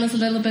 Can you tell us a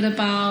little bit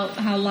about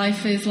how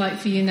life is like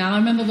for you now? I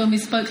remember when we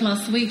spoke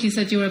last week, you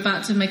said you were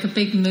about to make a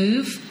big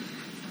move.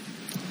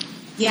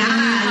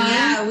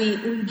 Yeah, we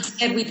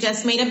did. We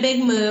just made a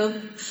big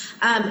move.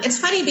 It's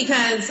funny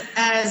because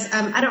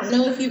I don't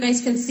know if you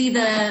guys can see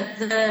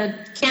the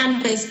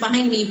canvas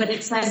behind me, but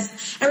it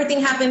says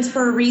everything happens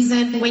for a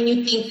reason. When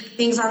you think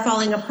things are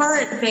falling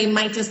apart, they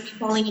might just be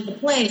falling into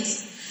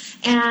place.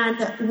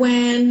 And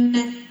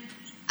when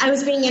I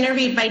was being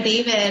interviewed by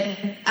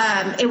David,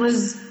 it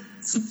was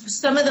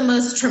some of the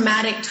most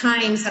traumatic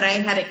times that I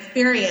had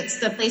experienced.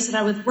 The place that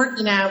I was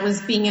working at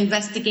was being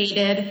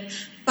investigated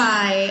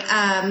by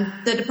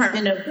the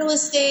Department of Real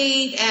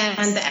Estate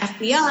and the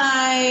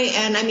FBI,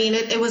 and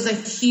it was a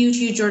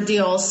huge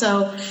ordeal.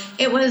 So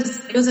it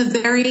was a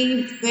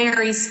very,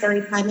 very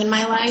scary time in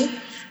my life.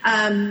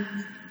 And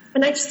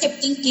I just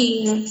kept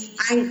thinking,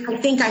 I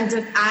think I'm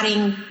just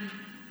adding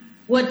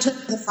wood to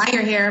the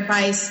fire here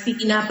by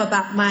speaking up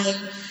about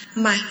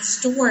my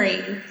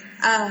story.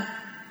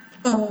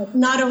 But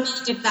not only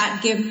did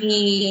that give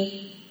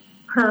me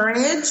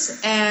courage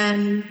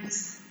and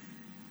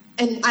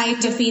I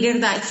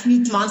defeated that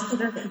huge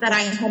monster that I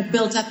had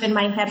built up in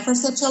my head for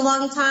such a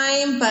long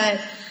time,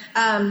 but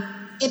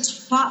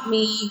it taught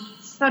me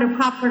how to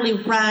properly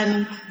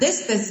run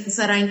this business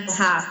that I now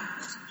have,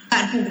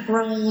 that has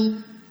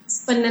grown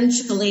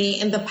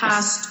exponentially in the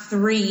past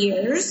 3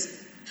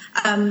 years,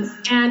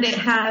 and it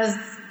has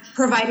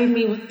provided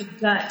me with the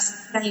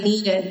guts that I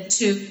needed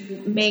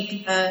to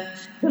make the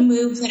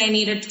moves that I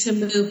needed to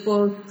move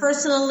both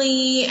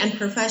personally and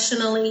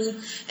professionally,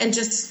 and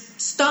just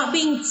stop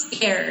being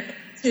scared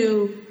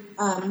to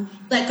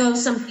let go of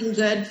something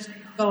good,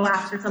 go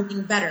after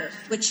something better,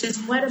 which is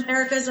what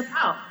America is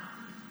about.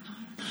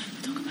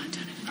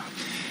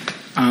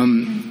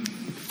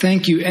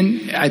 Thank you.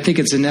 And I think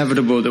it's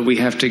inevitable that we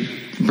have to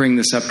bring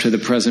this up to the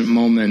present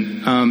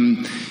moment.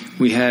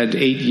 We had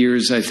 8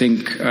 years, I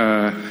think,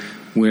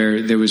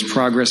 where there was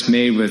progress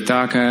made with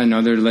DACA and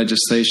other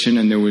legislation,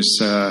 and there were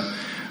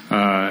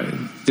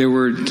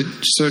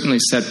certainly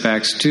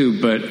setbacks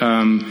too, but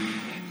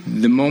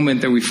the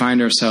moment that we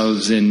find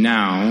ourselves in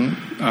now,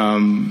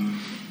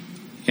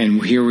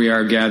 and here we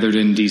are gathered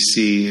in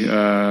D.C.,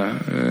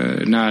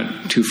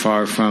 not too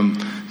far from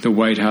the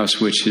White House,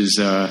 which is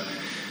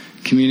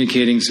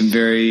communicating some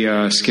very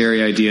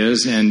scary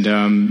ideas, and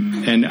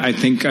I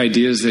think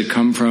ideas that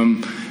come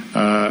from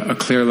a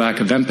clear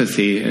lack of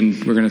empathy,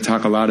 and we're going to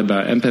talk a lot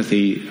about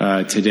empathy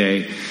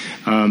today.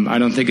 I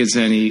don't think it's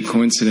any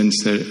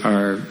coincidence that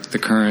the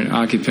current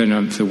occupant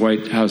of the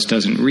White House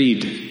doesn't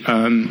read,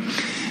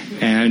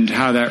 and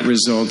how that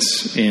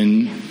results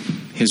in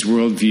his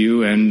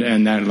worldview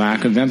and that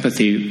lack of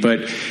empathy.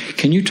 But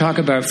can you talk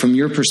about, from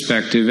your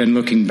perspective, and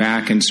looking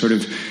back and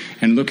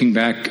looking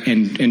back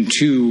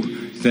into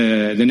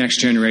the next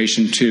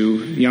generation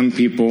too, young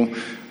people?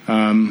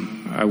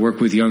 I work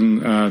with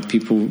young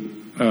people.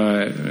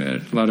 A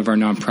lot of our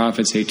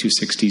nonprofits,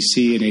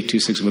 826DC and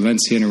 826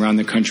 Valencia, and around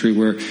the country,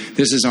 where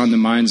this is on the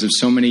minds of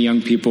so many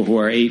young people who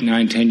are 8,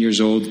 9, 10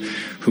 years old,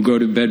 who go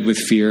to bed with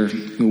fear,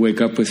 who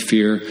wake up with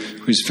fear,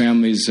 whose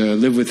families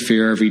live with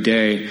fear every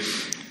day.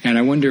 And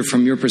I wonder,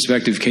 from your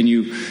perspective,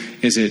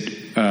 is it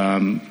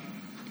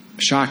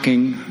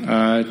shocking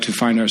to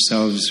find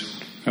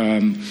ourselves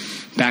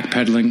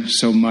backpedaling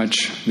so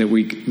much that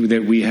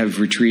we have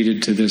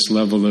retreated to this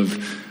level of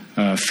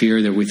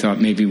fear that we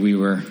thought maybe we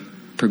were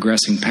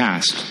progressing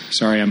past?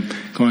 Sorry, I'm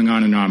going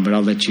on and on, but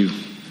I'll let you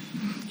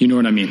know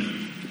what I mean.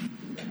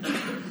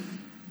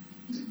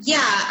 Yeah,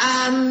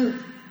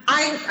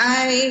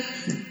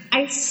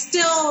 I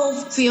still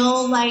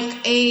feel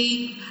like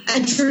a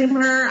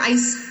dreamer. I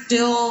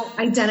still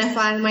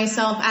identify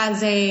myself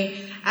as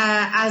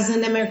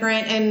an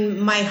immigrant, and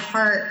my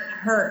heart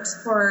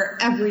hurts for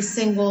every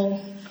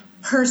single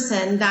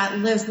person that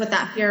lives with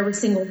that fear every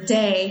single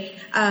day,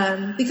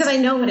 because I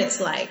know what it's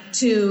like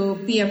to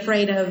be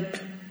afraid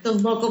of the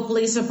local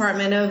police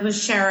department, of a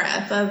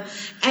sheriff, of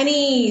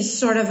any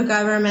sort of a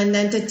government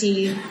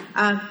entity,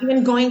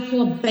 even going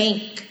to a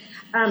bank.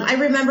 I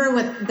remember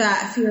what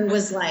that fear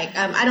was like.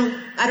 I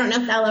don't know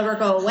if that'll ever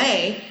go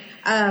away.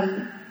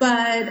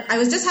 But I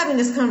was just having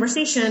this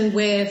conversation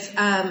with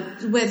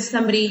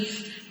somebody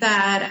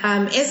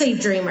that is a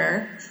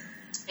dreamer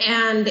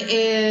and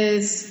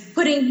is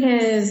putting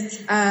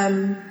his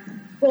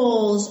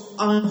goals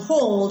on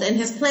hold and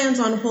his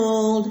plans on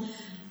hold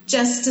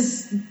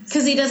just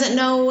because he doesn't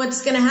know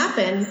what's going to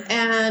happen.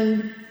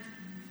 And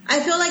I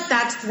feel like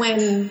that's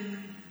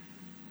when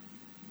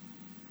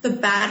the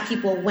bad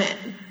people win.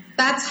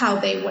 That's how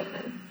they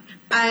win.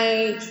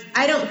 I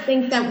don't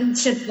think that we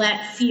should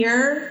let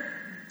fear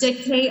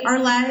dictate our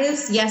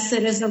lives. Yes,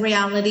 it is a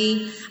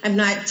reality. I'm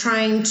not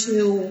trying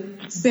to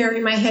bury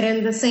my head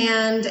in the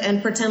sand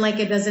and pretend like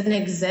it doesn't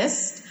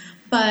exist.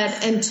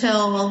 But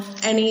until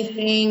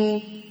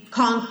anything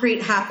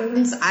concrete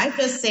happens, I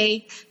just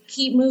say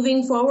keep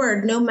moving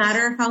forward, no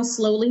matter how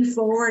slowly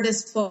forward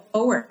is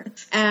forward.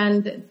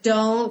 And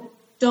don't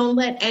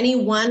let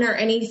anyone or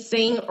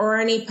anything or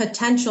any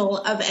potential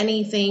of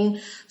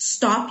anything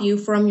stop you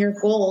from your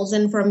goals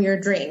and from your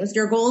dreams.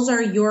 Your goals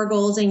are your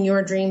goals and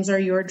your dreams are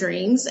your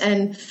dreams.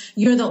 And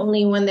you're the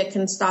only one that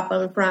can stop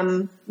them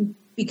from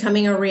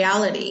becoming a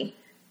reality.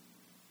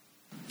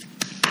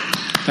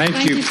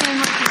 Thank you so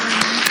much,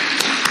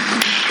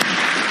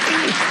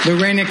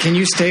 Lorena, can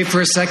you stay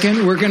for a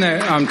second? We're going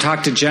to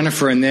talk to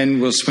Jennifer, and then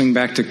we'll swing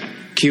back to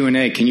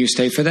Q&A. Can you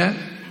stay for that?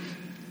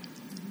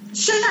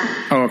 Sure.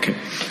 Oh, okay.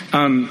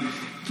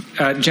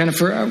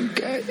 Jennifer,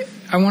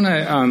 I want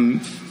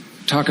to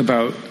talk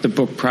about the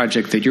book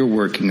project that you're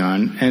working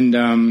on, and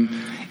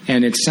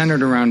it's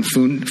centered around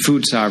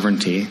food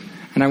sovereignty.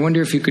 And I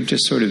wonder if you could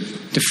just sort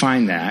of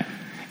define that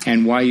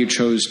and why you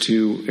chose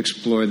to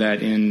explore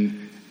that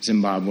in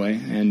Zimbabwe.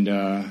 And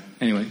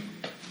anyway.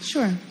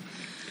 Sure.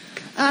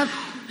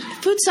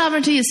 Food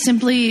sovereignty is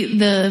simply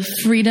the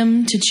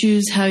freedom to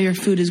choose how your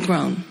food is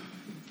grown.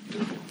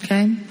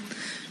 Okay?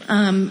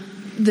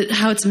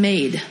 How it's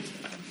made.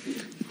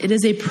 It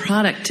is a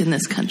product in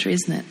this country,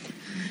 isn't it?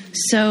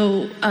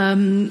 So,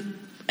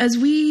 as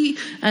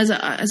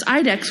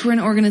IDEX, we're an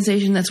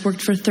organization that's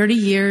worked for 30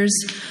 years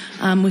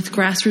with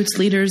grassroots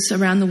leaders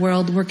around the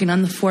world working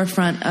on the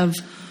forefront of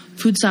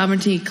food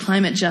sovereignty,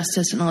 climate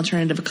justice, and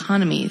alternative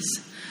economies.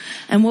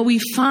 And what we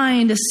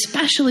find,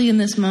 especially in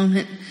this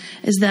moment,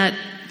 is that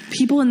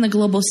people in the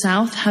global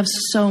south have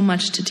so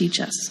much to teach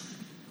us,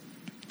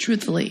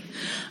 truthfully.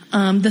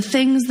 The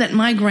things that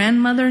my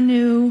grandmother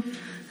knew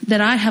that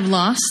I have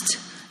lost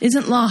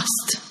isn't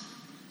lost.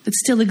 It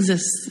still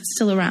exists. It's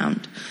still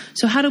around.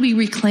 So how do we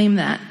reclaim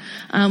that?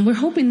 We're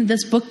hoping that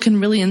this book can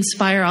really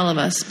inspire all of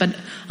us, but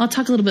I'll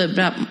talk a little bit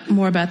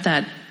more about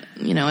that,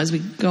 as we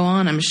go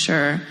on, I'm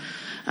sure.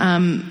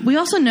 We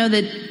also know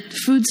that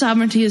food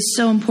sovereignty is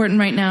so important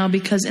right now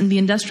because the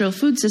industrial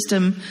food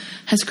system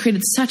has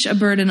created such a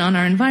burden on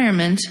our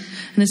environment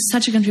and is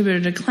such a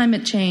contributor to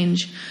climate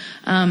change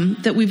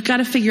that we've got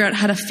to figure out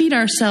how to feed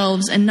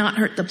ourselves and not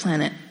hurt the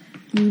planet.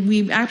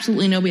 We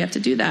absolutely know we have to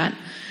do that.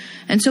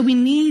 And so we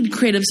need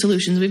creative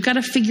solutions. We've got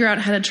to figure out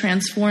how to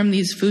transform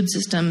these food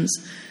systems.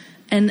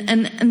 And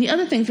the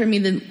other thing for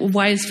me,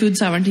 why food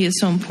sovereignty is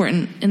so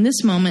important in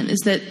this moment, is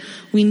that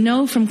we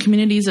know from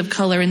communities of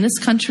color in this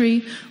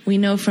country, we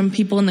know from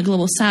people in the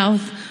global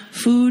south,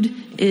 food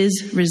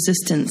is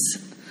resistance.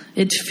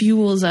 It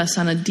fuels us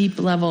on a deep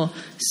level,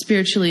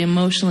 spiritually,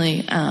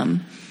 emotionally,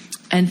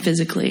 and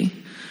physically.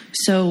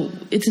 So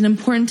it's an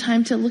important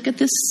time to look at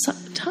this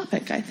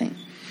topic, I think.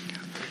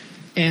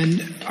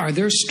 And are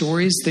there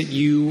stories that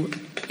you,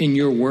 in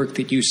your work,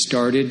 that you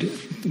started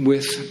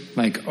with,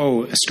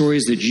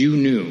 stories that you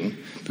knew?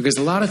 Because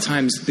a lot of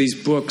times these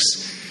books,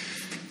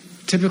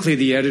 typically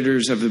the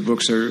editors of the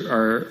books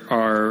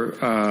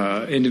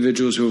are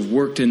individuals who have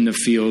worked in the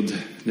field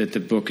that the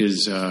book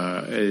is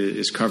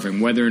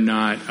covering, whether or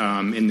not,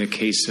 in the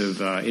case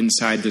of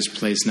Inside This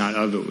Place, Not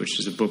Of It, which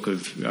is a book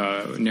of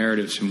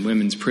narratives from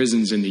women's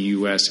prisons in the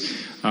U.S.,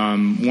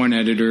 one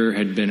editor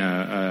had been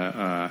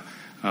a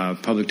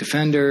public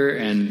defender,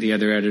 and the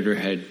other editor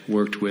had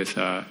worked with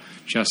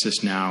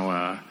Justice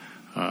Now,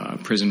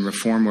 prison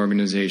reform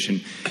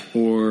organization.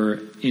 Or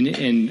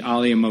in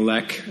Alia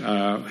Malek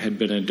had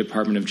been a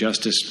Department of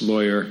Justice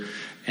lawyer,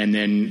 and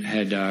then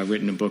had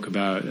written a book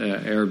about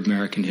Arab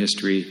American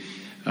history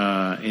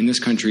in this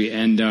country.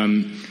 And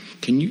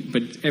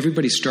but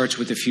everybody starts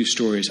with a few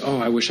stories. Oh,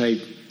 I wish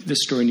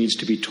this story needs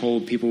to be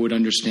told. People would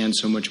understand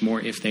so much more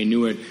if they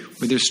knew it.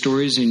 Were there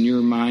stories in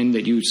your mind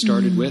that you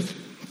started with?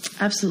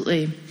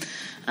 Absolutely.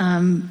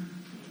 I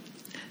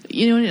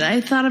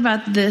thought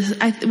about this.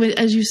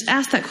 As you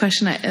asked that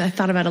question, I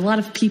thought about a lot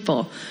of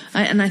people.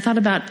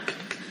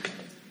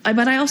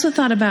 But I also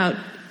thought about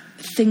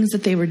things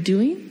that they were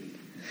doing.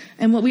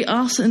 And what we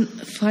also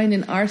find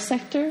in our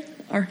sector,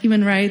 our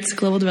human rights,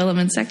 global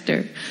development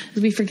sector,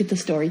 is we forget the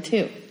story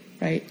too,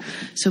 right?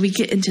 So we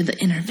get into the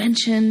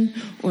intervention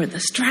or the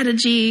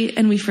strategy,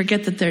 and we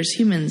forget that there's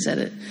humans at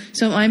it.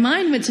 So my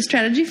mind went to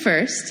strategy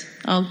first,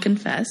 I'll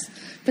confess.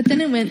 But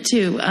then it went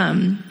to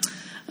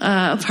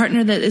a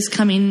partner that is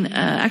coming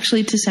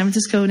actually to San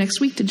Francisco next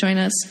week to join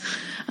us.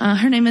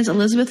 Her name is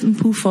Elizabeth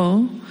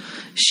Mpufo.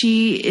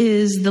 She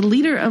is the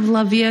leader of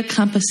La Via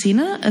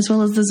Campesina, as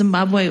well as the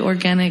Zimbabwe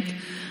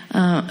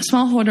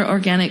Smallholder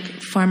Organic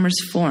Farmers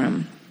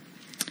Forum.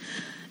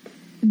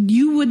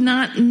 You would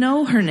not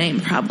know her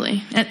name,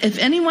 probably. If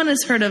anyone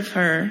has heard of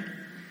her,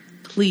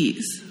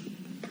 please.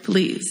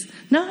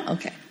 No?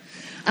 Okay.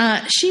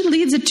 She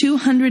leads a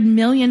 200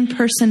 million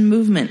person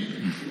movement,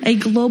 a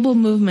global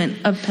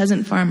movement of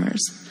peasant farmers.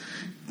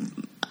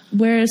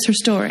 Where is her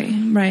story,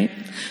 right?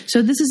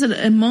 So this is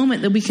a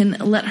moment that we can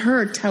let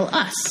her tell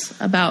us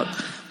about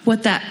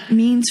what that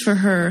means for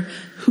her,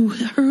 who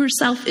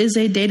herself is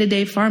a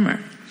day-to-day farmer,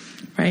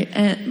 right,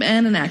 and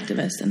an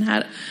activist. And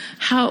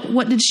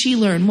what did she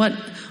learn?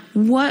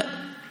 What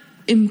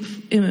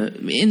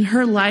in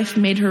her life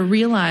made her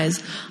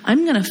realize,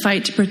 I'm going to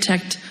fight to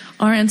protect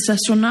our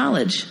ancestral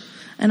knowledge,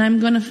 and I'm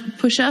going to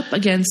push up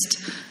against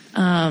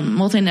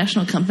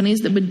multinational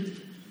companies that would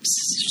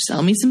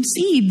sell me some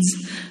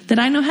seeds that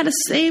I know how to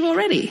save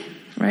already,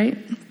 right?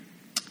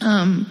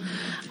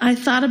 I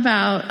thought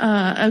about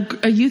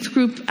a youth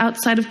group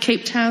outside of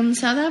Cape Town,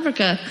 South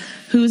Africa,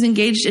 who's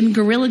engaged in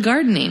guerrilla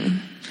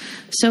gardening.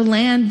 So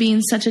land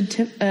being such a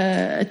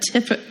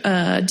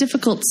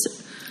difficult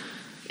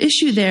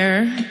issue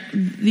there,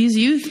 these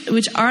youth,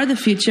 which are the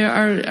future,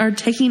 are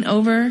taking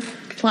over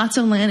plots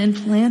of land and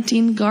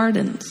planting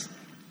gardens,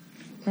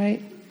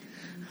 right?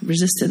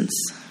 Resistance.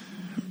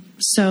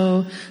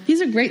 So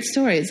these are great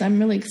stories. I'm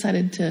really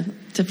excited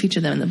to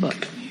feature them in the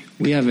book.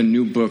 We have a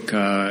new book,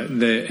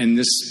 and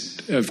this,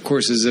 of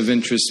course, is of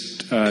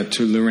interest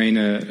to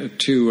Lorena,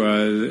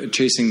 too.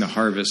 Chasing the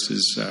Harvest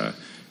is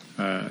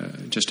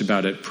just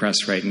about at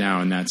press right now,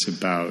 and that's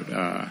about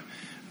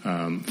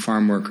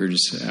farm workers,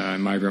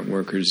 migrant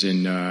workers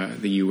in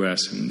the U.S.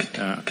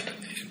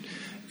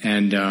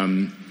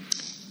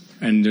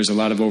 And there's a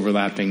lot of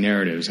overlapping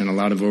narratives and a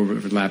lot of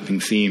overlapping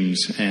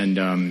themes. And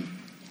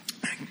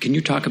can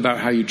you talk about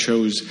how you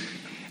chose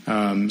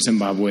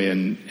Zimbabwe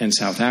and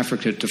South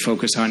Africa to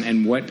focus on,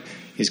 and what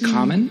is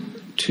common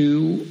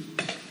to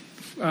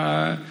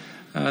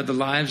the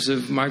lives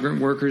of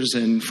migrant workers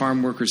and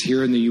farm workers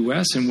here in the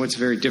U.S., and what's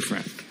very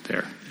different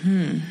there?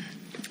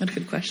 What a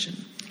good question.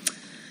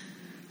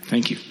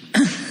 Thank you.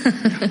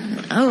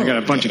 I got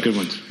a bunch of good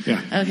ones.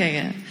 Yeah.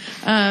 Okay,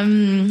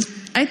 good.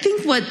 I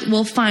think what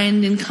we'll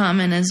find in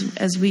common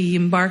as we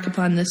embark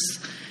upon this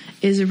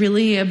is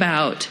really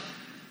about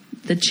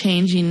the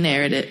changing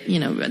narrative,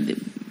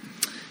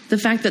 the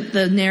fact that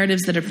the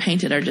narratives that are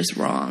painted are just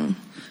wrong.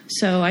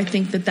 So I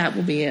think that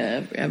will be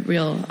a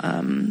real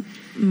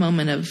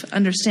moment of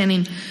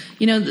understanding.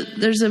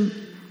 There's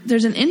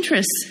an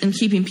interest in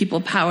keeping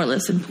people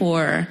powerless and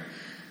poor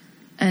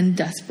and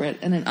desperate,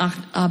 and an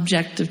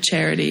object of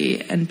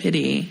charity and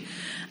pity.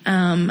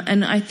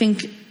 And I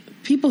think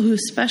people who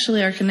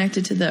especially are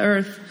connected to the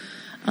earth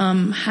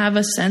have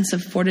a sense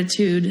of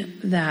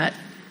fortitude that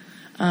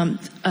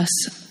us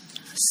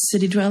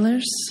city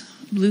dwellers,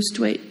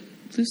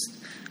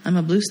 I'm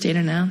a blue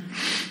stater now,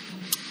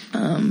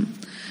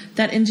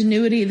 that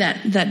ingenuity,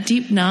 that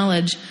deep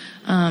knowledge,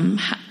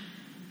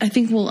 I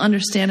think we'll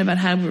understand about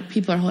how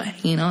people are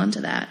hanging on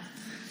to that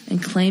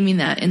and claiming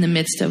that in the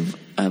midst of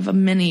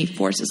many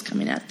forces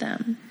coming at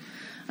them.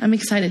 I'm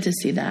excited to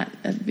see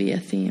that be a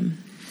theme.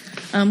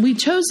 We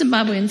chose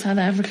Zimbabwe and South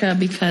Africa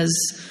because,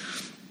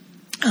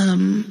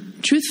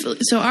 truthfully,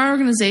 so our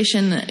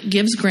organization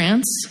gives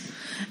grants,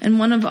 and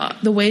one of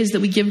the ways that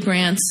we give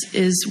grants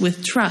is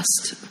with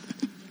trust.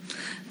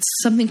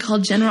 It's something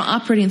called general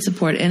operating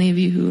support, any of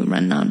you who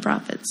run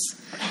nonprofits.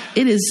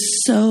 It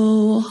is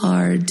so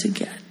hard to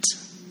get.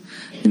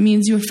 It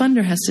means your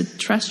funder has to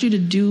trust you to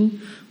do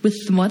with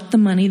what the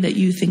money that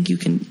you think you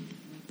can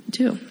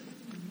do.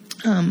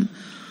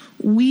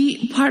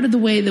 Part of the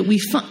way that we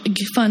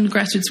fund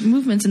grassroots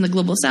movements in the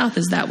Global South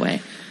is that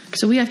way.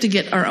 So we have to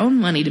get our own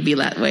money to be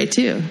that way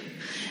too.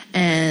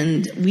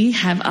 And we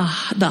have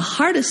the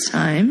hardest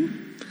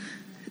time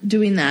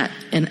doing that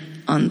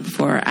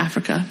for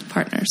Africa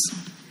partners.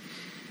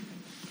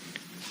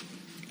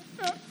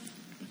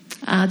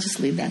 I'll just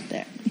leave that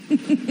there.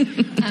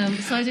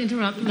 Sorry to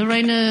interrupt.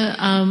 Lorena,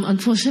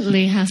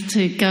 unfortunately, has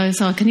to go.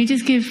 So can you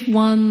just give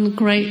one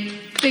great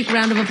big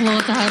round of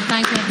applause to her?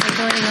 Thank you for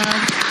joining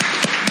us.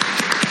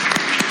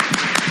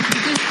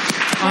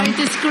 Very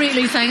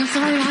discreetly saying, I'm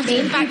sorry, I have to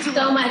get back to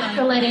so much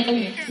for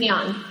letting me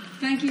on.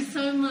 Thank you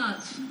so much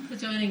for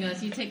joining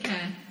us. You take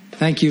care.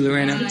 Thank you,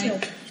 Lorena.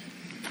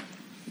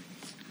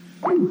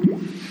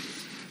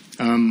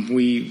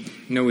 We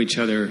know each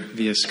other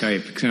via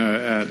Skype.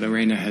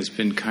 Lorena has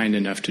been kind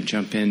enough to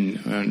jump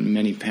in on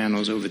many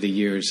panels over the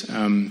years.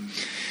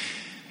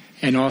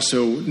 And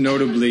also,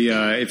 notably,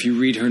 if you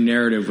read her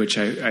narrative, which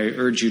I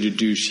urge you to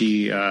do,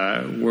 she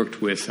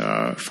worked with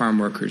farm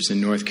workers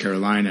in North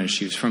Carolina.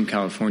 She was from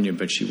California,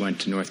 but she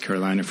went to North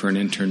Carolina for an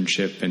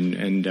internship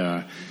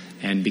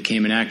and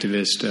became an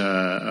activist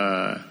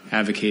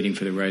advocating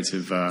for the rights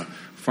of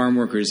farm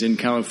workers. In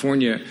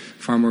California,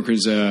 farm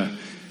workers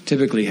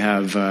typically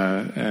have,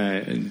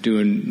 due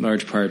in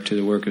large part to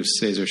the work of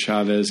Cesar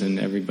Chavez and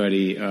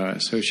everybody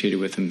associated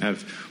with him,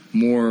 have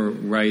more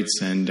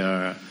rights and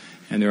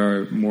there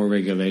are more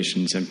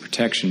regulations and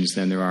protections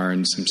than there are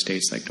in some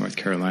states like North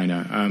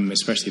Carolina,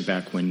 especially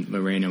back when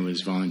Lorena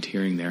was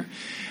volunteering there.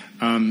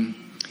 I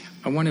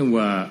want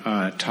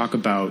to talk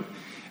about,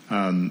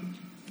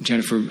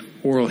 Jennifer,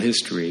 oral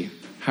history.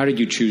 How did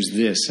you choose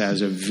this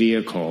as a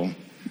vehicle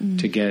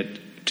to get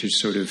to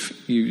sort of,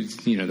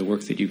 the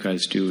work that you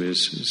guys do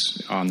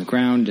is on the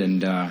ground,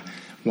 and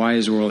why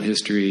is oral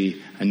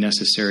history a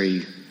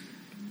necessary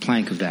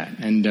plank of that?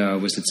 And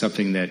was it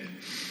something that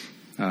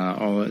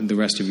all the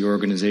rest of your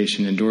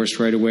organization endorsed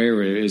right away,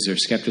 or is there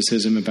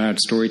skepticism about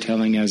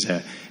storytelling as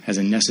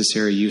a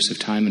necessary use of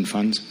time and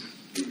funds?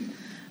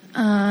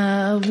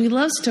 We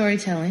love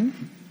storytelling.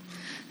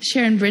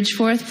 Sharon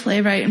Bridgeforth,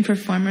 playwright and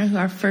performer, who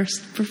our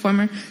first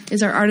performer,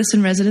 is our artist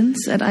in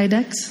residence at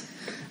IDEX.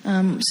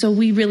 So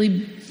we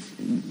really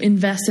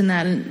invest in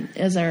that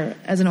as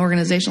an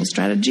organizational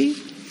strategy.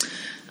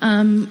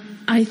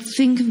 I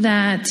think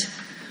that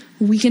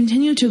we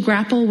continue to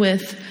grapple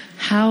with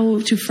how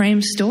to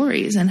frame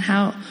stories, and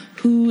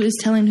who is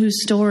telling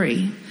whose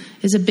story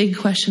is a big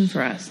question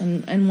for us,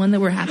 and one that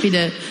we're happy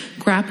to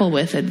grapple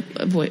with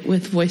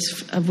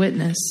Voice of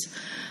Witness.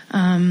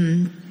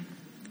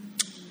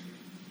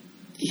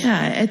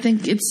 I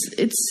think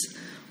it's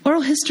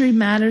oral history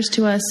matters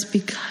to us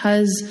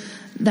because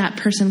that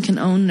person can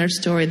own their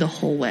story the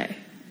whole way.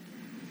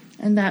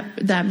 And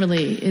that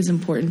really is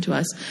important to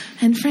us.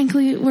 And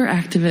frankly, we're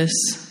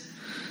activists.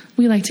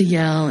 We like to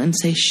yell and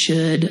say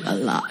should a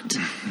lot.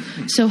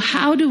 So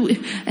how do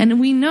we, and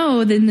we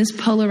know that in this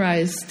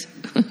polarized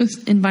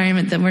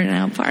environment that we're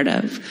now part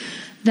of,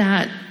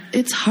 that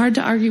it's hard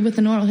to argue with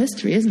an oral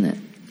history, isn't it?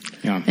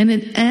 Yeah. And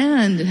it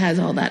has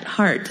all that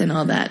heart and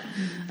all that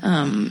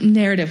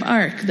narrative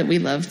arc that we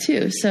love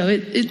too. So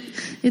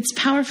it's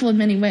powerful in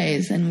many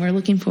ways, and we're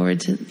looking forward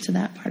to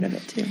that part of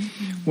it too.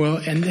 Well,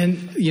 and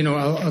then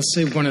I'll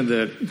say one of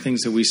the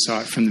things that we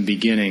saw from the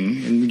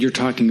beginning, and we're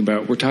talking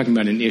about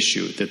an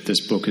issue that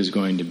this book is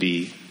going to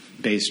be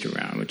based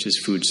around, which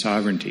is food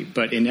sovereignty.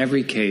 But in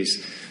every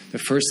case, the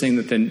first thing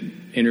that the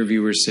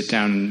interviewers sit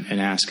down and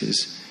ask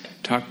is,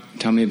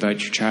 tell me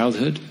about your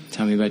childhood,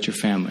 tell me about your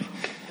family.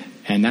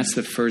 And that's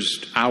the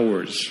first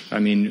hours. I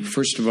mean,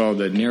 first of all,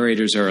 the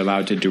narrators are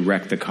allowed to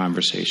direct the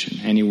conversation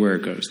anywhere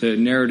it goes. The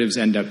narratives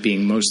end up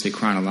being mostly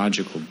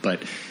chronological,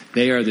 but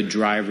they are the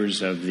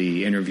drivers of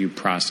the interview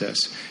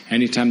process.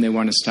 Anytime they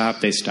want to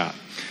stop, they stop.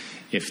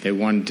 If they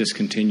want to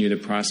discontinue the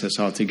process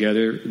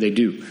altogether, they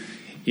do.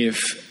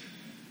 If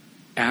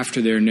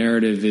after their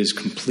narrative is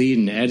complete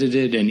and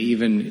edited and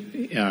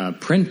even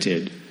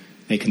printed,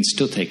 they can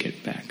still take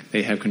it back.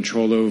 They have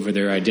control over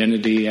their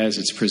identity as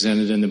it's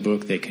presented in the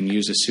book. They can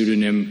use a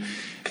pseudonym.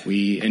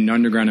 In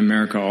Underground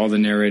America, all the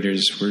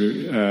narrators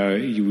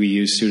we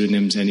use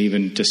pseudonyms and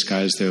even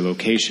disguise their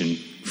location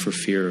for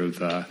fear of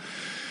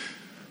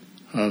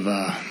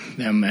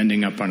them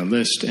ending up on a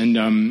list.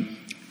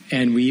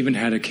 And we even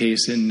had a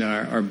case in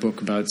our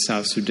book about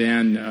South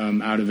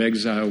Sudan, Out of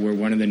Exile, where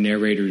one of the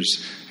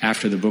narrators,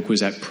 after the book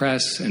was at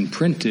press and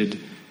printed,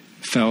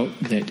 felt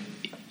that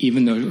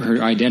even though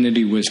her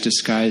identity was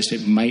disguised,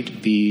 it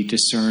might be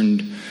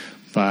discerned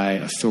by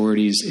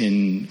authorities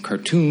in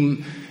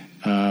Khartoum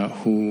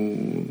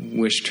who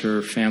wished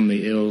her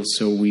family ill.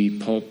 So we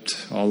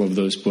pulped all of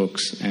those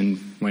books and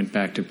went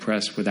back to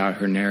press without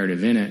her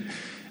narrative in it.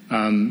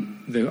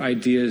 The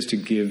idea is to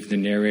give the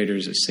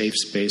narrators a safe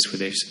space where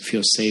they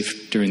feel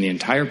safe during the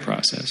entire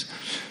process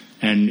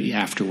and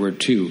afterward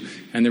too.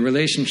 And the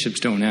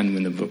relationships don't end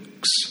when the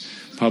book's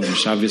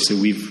published.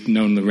 Obviously, we've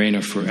known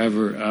Lorena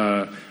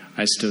forever.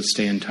 I still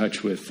stay in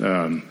touch with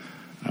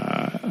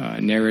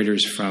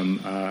narrators from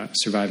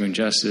Surviving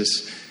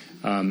Justice,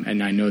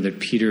 and I know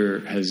that Peter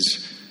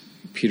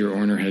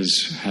Orner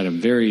has had a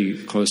very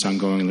close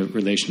ongoing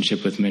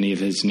relationship with many of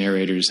his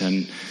narrators,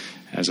 and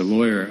as a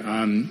lawyer,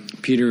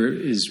 Peter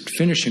is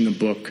finishing a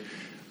book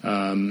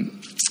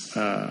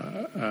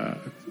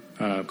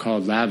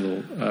called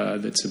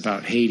Laville that's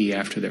about Haiti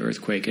after the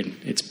earthquake, and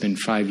it's been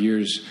 5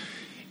 years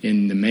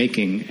in the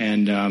making,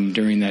 and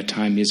during that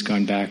time he's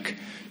gone back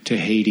to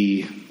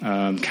Haiti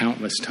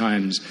countless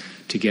times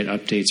to get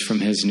updates from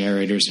his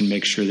narrators and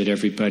make sure that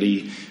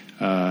everybody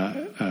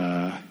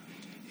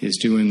is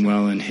doing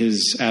well. And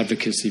his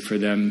advocacy for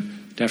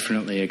them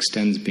definitely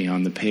extends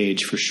beyond the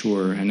page for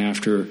sure. And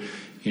after,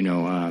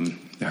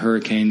 the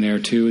hurricane there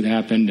too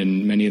happened,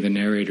 and many of the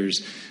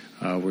narrators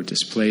were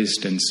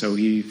displaced, and so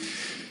he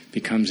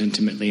becomes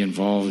intimately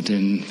involved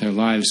in their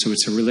lives. So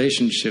it's a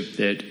relationship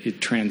that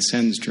it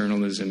transcends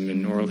journalism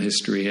and oral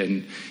history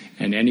and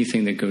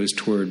anything that goes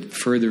toward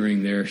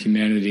furthering their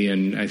humanity,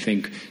 and I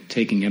think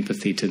taking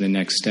empathy to the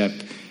next step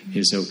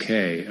is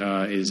okay,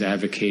 is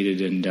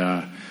advocated and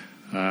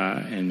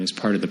is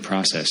part of the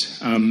process.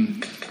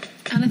 And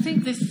I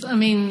think this,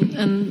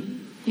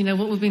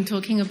 what we've been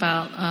talking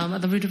about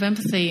at the root of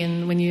empathy,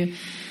 and when you're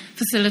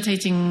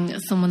facilitating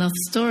someone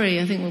else's story,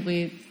 I think what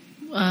we've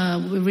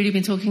really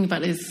been talking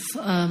about is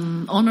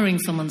honouring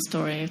someone's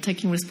story,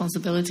 taking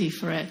responsibility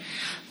for it,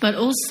 but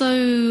also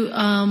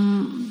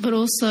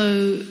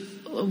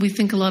we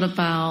think a lot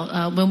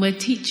about when we're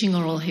teaching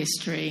oral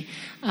history,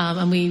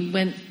 and we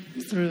went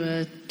through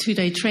a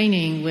 2-day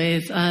training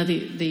with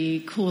the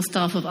core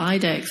staff of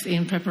IDEX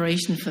in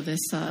preparation for this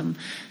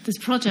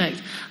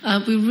project.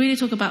 We really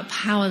talk about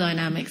power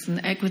dynamics and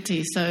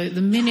equity. So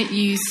the minute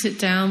you sit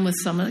down with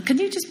someone, can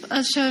you just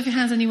show of your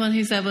hands anyone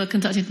who's ever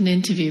conducted an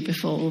interview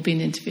before or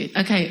been interviewed?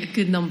 Okay, a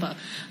good number.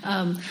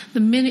 The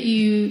minute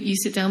you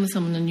sit down with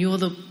someone and you're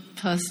the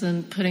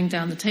person putting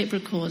down the tape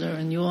recorder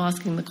and you're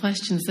asking the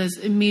questions, there's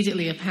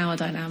immediately a power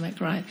dynamic,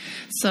 right?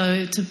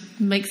 So to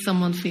make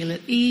someone feel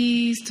at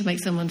ease, to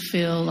make someone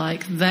feel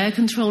like they're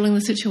controlling the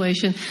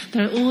situation,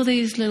 there are all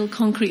these little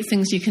concrete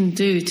things you can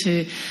do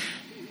to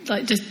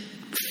like just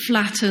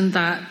flatten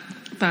that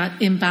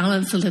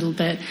imbalance a little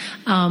bit.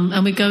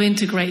 And we go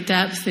into great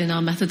depth in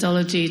our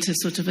methodology to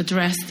sort of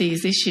address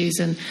these issues.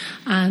 And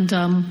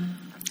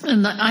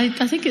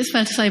I think it's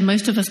fair to say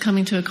most of us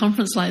coming to a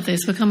conference like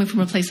this, we're coming from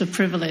a place of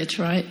privilege,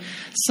 right?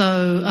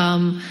 So,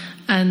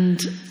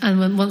 and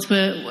once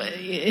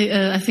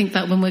I think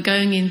that when we're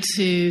going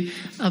into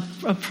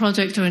a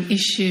project or an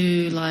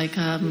issue like,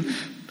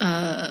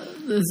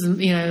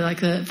 like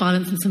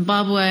violence in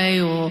Zimbabwe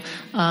or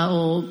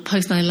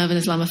post 9/11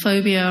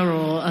 Islamophobia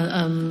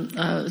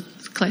or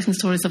collecting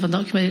stories of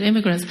undocumented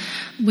immigrants,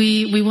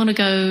 we want to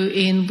go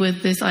in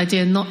with this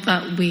idea not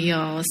that we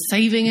are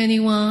saving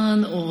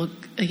anyone or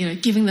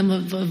giving them a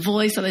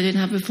voice that they didn't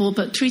have before,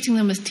 but treating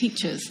them as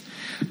teachers.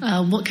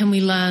 What can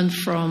we learn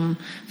from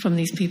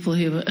these people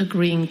who are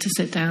agreeing to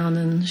sit down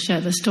and share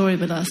their story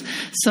with us?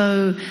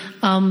 So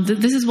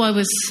this is why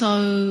we're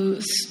so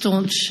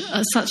such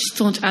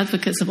staunch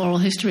advocates of oral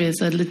history as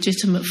a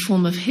legitimate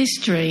form of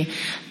history,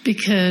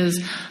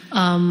 because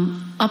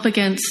up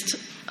against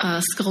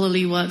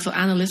scholarly works or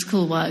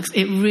analytical works,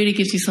 it really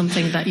gives you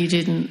something that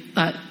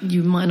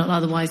you might not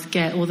otherwise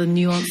get, all the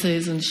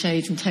nuances and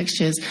shades and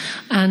textures,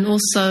 and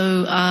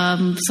also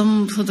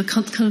some sort of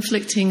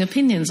conflicting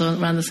opinions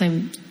around the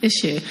same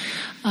issue.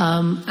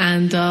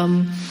 And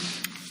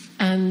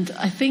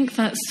I think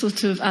that's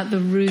sort of at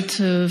the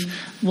root of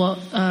what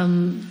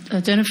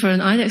Jennifer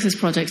and IDEX's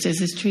project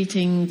is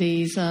treating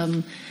these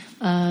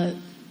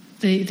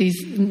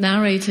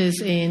narrators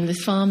the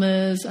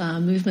farmers,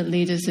 movement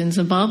leaders in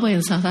Zimbabwe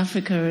and South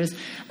Africa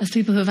as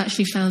people who have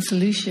actually found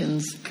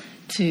solutions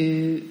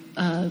to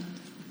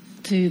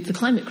the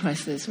climate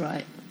crisis,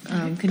 right?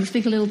 Can you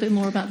speak a little bit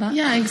more about that?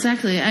 Yeah,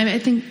 exactly. I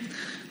think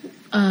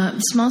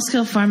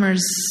small-scale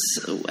farmers,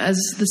 as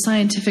the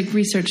scientific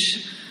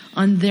research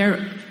on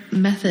their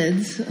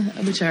methods,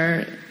 which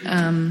are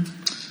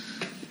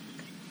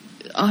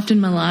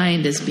often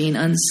maligned as being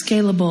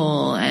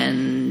unscalable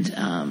and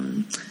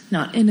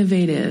not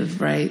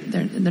innovative, right?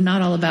 They're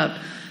not all about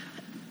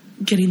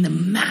getting the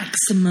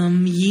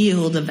maximum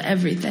yield of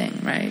everything,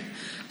 right?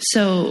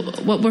 So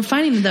what we're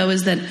finding, though,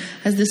 is that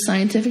as the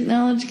scientific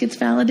knowledge gets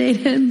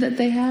validated that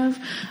they have,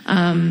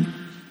 and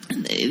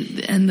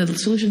the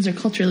solutions are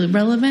culturally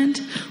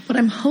relevant, what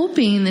I'm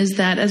hoping is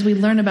that as we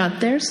learn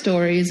about their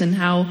stories and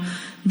how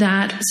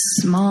that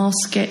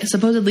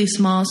supposedly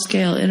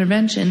small-scale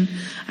intervention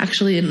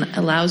actually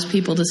allows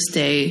people to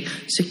stay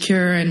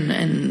secure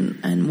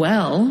and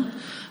well,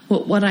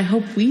 what I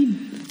hope we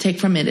take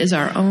from it is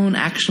our own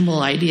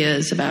actionable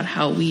ideas about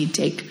how we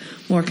take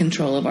more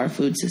control of our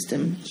food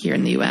system here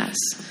in the U.S.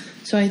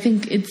 So I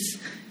think it's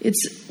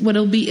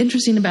what'll be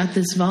interesting about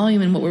this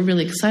volume and what we're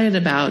really excited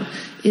about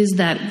is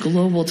that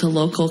global to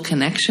local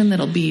connection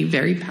that'll be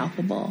very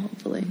palpable,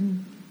 hopefully.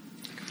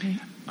 Okay.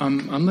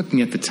 I'm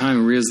looking at the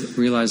time,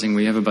 realizing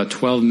we have about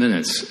 12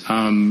 minutes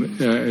and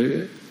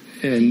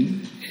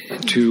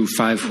to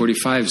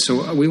 5:45.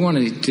 So we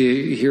wanted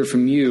to hear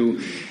from you,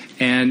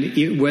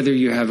 and whether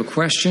you have a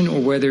question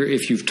or whether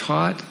if you've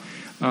taught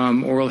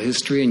oral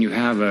history and you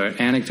have an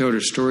anecdote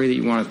or story that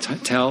you want to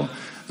tell,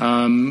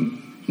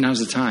 now's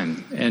the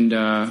time. And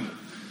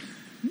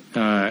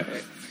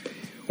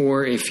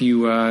or if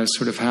you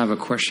sort of have a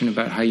question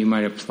about how you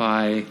might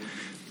apply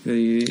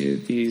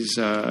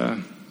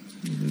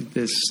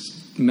this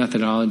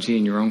methodology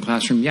in your own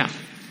classroom, yeah.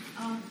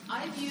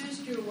 I've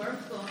used your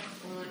workbook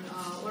on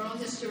oral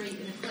history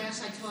in a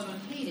class I taught on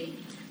Haiti.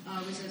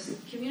 It was a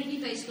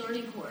community-based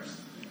learning course,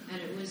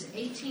 and it was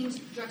 18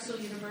 Drexel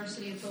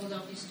University and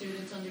Philadelphia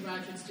students,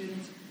 undergraduate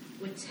students,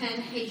 with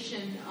 10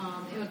 Haitian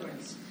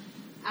immigrants.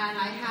 And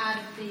I had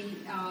the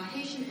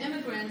Haitian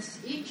immigrants,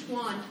 each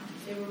one,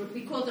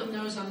 we called them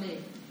Nose on Me,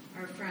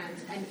 our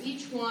friends, and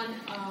each one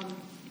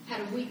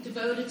had a week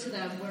devoted to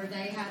them where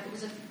it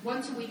was a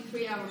once-a-week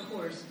 3-hour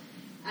course,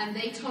 and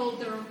they told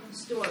their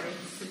story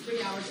for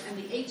 3 hours, and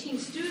the 18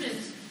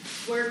 students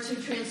were to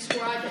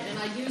transcribe it, and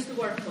I used the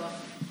workbook,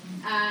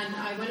 and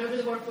I went over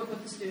the workbook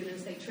with the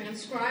students. They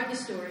transcribed the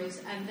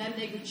stories, and then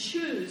they would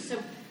choose. So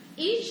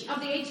each of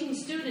the 18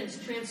 students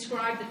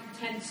transcribed the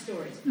 10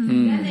 stories.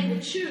 Mm. Then they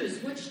would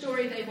choose which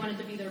story they wanted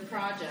to be their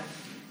project.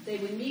 They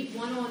would meet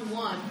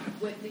one-on-one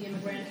with the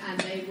immigrant, and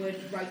they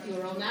would write the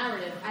oral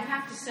narrative. I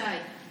have to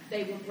say,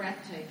 they were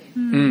breathtaking.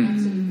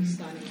 Absolutely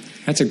stunning.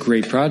 That's a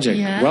great project.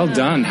 Yeah. Well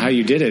done, how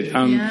you did it.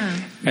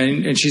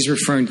 And she's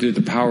referring to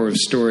the power of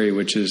story,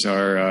 which is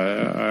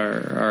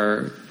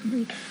our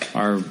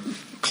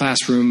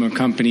classroom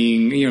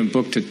accompanying,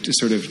 book that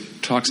sort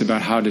of talks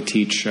about how to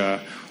teach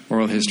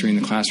oral history in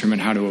the classroom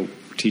and how to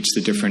teach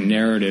the different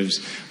narratives.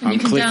 And you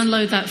can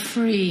download that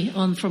free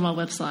from our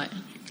website.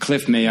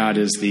 Cliff Mayotte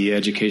is the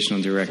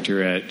educational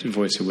director at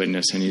Voice of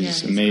Witness, and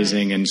he's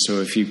amazing. Great. And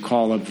so if you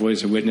call up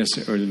Voice of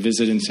Witness or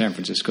visit in San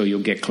Francisco, you'll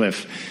get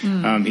Cliff.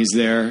 He's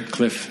there,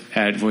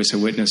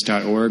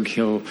 cliff@voiceofwitness.org.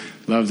 He'll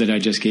love that I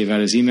just gave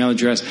out his email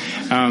address.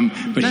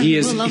 But he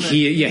is.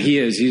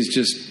 He's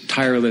just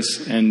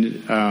tireless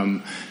and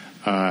an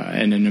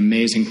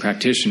amazing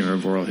practitioner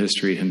of oral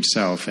history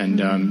himself,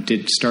 and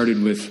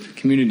started with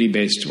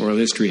community-based oral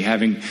history,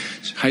 having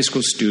high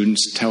school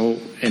students tell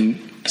and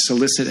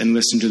solicit and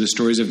listen to the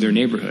stories of their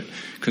neighborhood.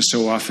 Because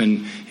so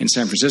often in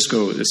San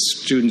Francisco, the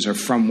students are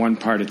from one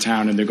part of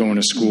town and they're going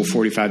to school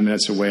 45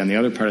 minutes away on the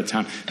other part of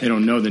town. They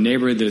don't know the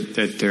neighborhood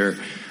that they're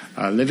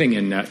living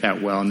in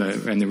that well,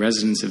 and the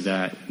residents of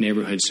that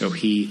neighborhood. So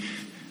he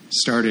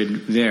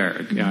started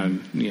there,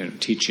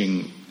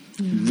 teaching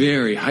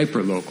very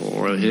hyper-local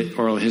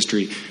oral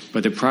history.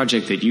 But the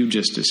project that you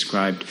just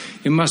described,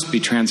 it must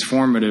be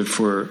transformative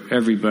for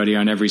everybody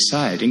on every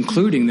side,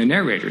 including the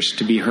narrators,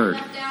 to be heard.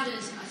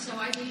 So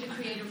I do the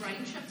creative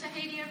writing trip to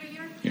Haiti every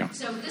year. Yeah.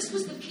 So this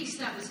was the piece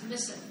that was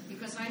missing,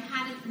 because I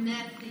hadn't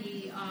met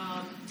the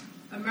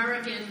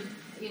American,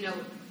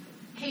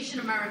 Haitian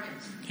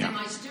Americans. Yeah. And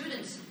my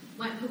students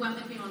who went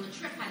with me on the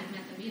trip hadn't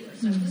met them either.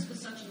 So this was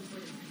such an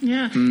important.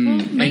 Yeah.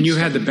 And you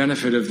had the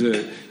benefit of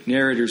the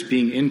narrators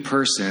being in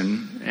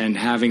person and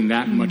having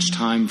that much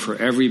time for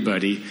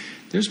everybody.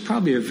 There's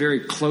probably a very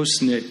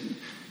close-knit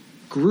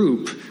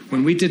group.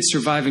 When we did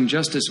Surviving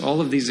Justice,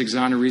 all of these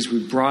exonerees, we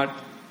brought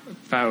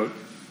about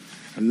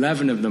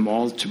 11 of them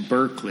all to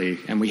Berkeley,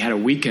 and we had a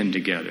weekend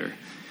together.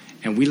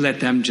 And we let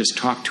them just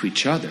talk to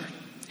each other.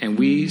 And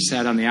we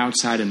sat on the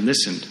outside and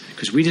listened,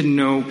 because we didn't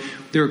know.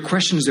 There are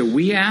questions that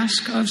we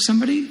ask of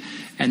somebody,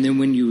 and then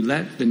when you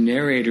let the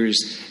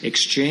narrators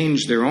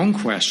exchange their own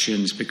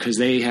questions because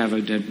they have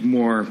a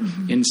more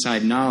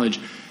inside knowledge,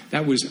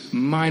 that was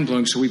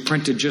mind-blowing. So we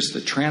printed just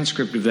the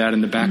transcript of that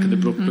in the back of the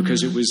book,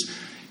 because it was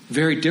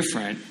very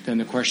different than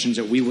the questions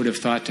that we would have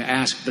thought to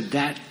ask. But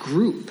that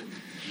group,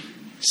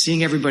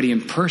 seeing everybody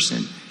in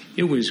person,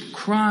 it was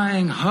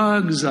crying,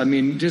 hugs. I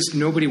mean, just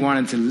nobody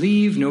wanted to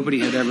leave. Nobody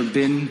had ever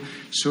been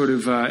sort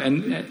of,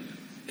 and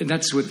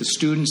that's with the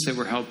students that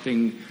were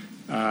helping.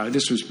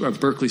 This was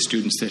Berkeley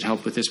students that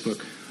helped with this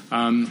book.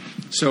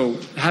 So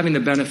having the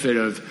benefit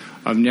of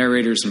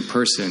narrators in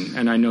person,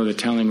 and I know the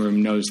Telling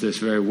Room knows this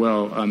very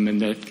well,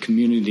 and that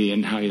community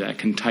and how that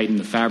can tighten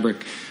the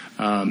fabric.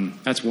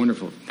 That's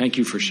wonderful. Thank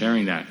you for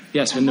sharing that.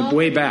 Yes, in the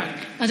way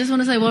back. I just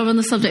want to say, while we're on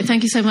the subject,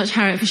 thank you so much,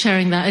 Harriet, for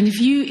sharing that. And if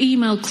you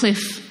email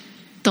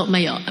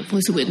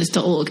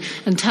cliff.mayotte@voiceofwitness.org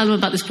and tell him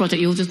about this project,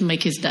 you'll just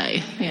make his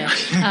day. Yeah.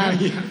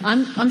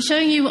 I'm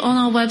showing you on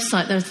our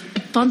website, there's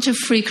a bunch of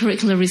free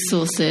curricular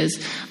resources,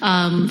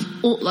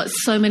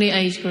 so many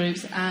age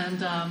groups,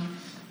 and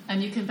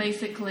you can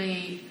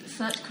basically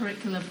search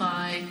curricula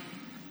by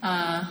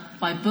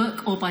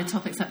book or by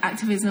topic. So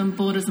activism,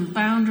 borders and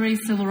boundaries,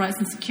 civil rights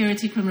and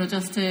security, criminal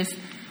justice,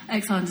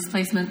 exile and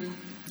displacement,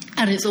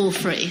 and it's all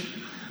free.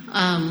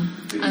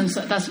 And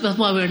so that's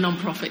why we're a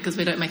non-profit, because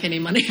we don't make any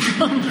money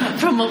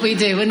from what we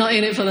do. We're not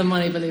in it for the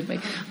money, believe me.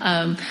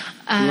 You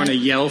want to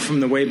yell from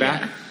the way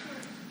back? Yeah.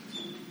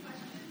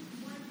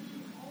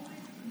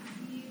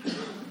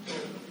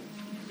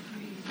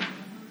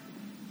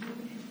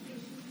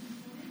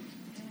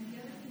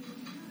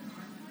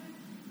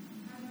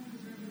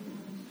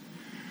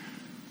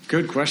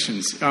 Good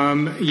questions.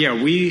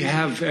 We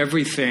have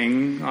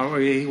everything.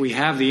 We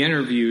have the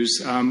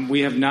interviews. We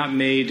have not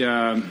made...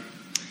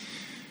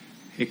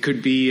 it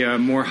could be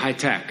more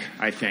high-tech,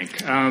 I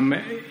think,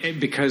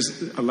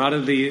 because a lot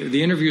of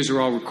the interviews are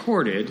all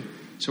recorded,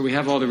 so we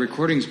have all the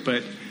recordings,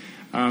 but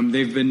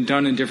they've been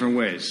done in different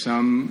ways.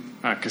 Some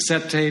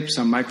cassette tape,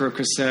 some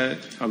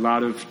microcassette, a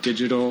lot of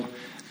digital,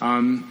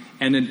 and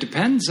it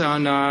depends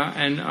on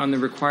the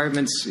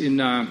requirements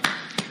in...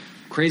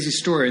 Crazy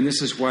story, and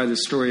this is why the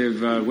story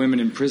of women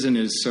in prison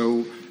is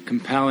so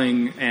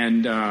compelling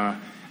and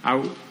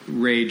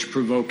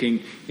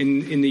outrage-provoking.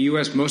 In the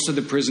U.S., most of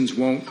the prisons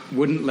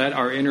wouldn't let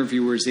our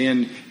interviewers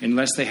in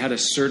unless they had a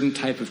certain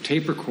type of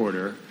tape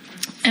recorder.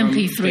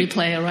 MP3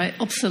 player, right?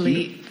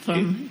 Obsolete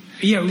from...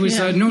 It was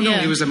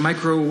it was a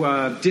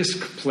micro disc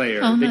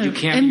player that you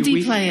can't.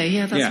 MD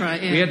player, that's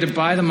right. Yeah. We had to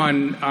buy them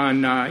on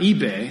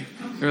eBay.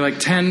 There are like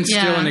 10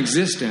 still in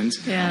existence,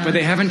 but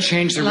they haven't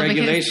changed the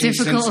regulations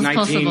since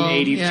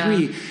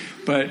 1983.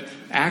 But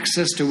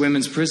access to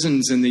women's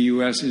prisons in the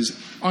U.S. is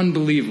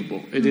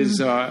unbelievable. It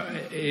is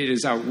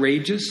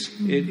outrageous.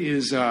 It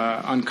is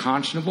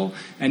unconscionable,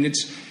 and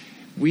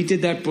We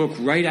did that book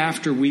right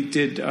after we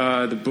did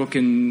the book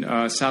in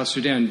South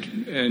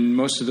Sudan, and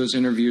most of those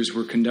interviews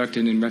were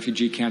conducted in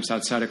refugee camps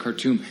outside of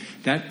Khartoum.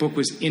 That book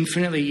was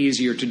infinitely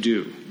easier to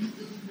do,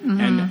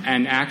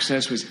 and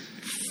access was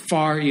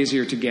far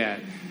easier to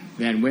get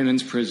than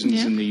women's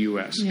prisons in the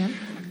U.S. Yeah.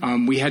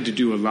 We had to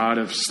do a lot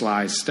of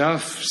sly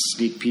stuff,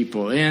 sneak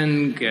people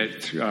in,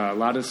 a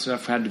lot of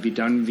stuff had to be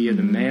done via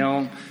the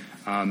mail.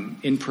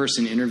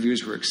 In-person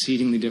interviews were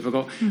exceedingly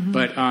difficult.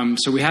 But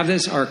so we have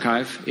this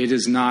archive. It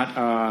is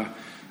not...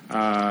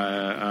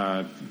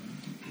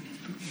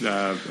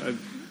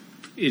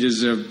 it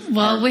is a...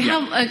 Well,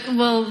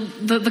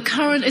 the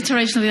current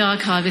iteration of the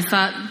archive is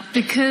that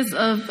because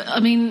of... I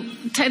mean,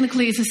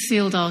 technically it's a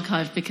sealed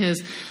archive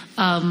because...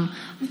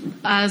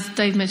 as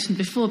Dave mentioned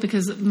before,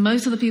 because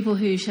most of the people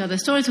who share their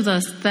stories with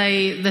us,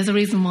 there's a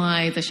reason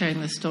why they're sharing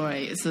their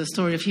story. It's a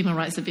story of human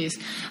rights abuse.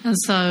 And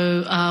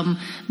so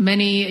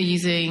many are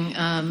using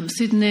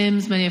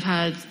pseudonyms. Many have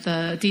had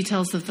the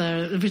details of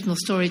their original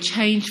story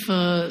changed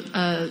for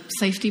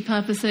safety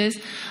purposes.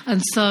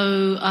 And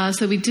so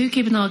we do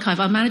keep an archive.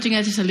 Our managing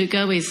editor, Luke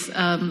Gerwie's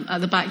at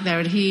the back there,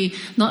 and he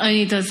not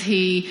only does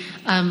he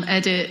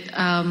edit...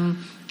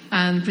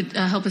 and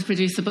help us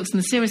produce the books in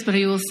the series, but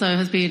he also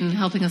has been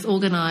helping us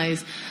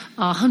organise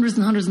hundreds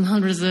and hundreds and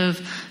hundreds of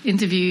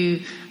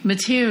interview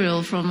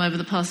material from over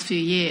the past few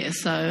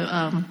years.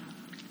 So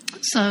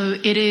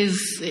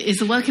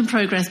it's a work in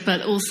progress,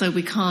 but also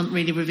we can't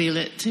really reveal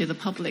it to the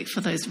public for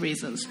those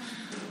reasons.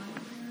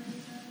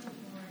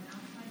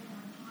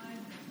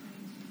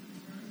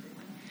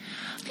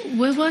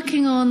 We're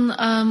working on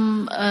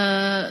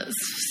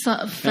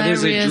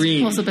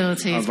various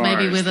possibilities,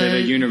 maybe with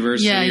a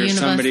university or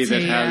somebody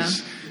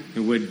that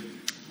would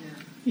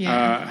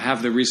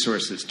have the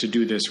resources to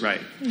do this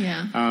right.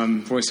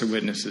 Voice of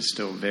Witness is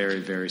still very,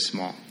 very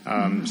small.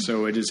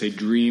 So it is a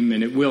dream,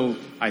 and it will,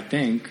 I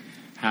think,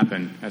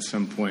 happen at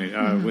some point.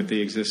 With the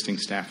existing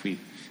staff, we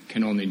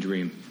can only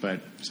dream,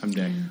 but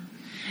someday.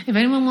 If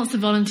anyone wants to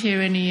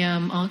volunteer any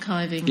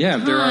archiving,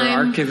 there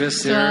are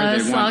archivists there.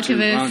 They want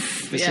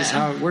archivists, to. This is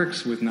how it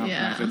works with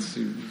nonprofits.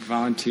 You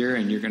volunteer,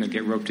 and you're going to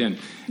get roped in.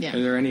 Are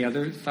there any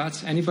other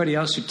thoughts? Anybody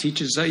else who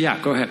teaches? Go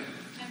ahead.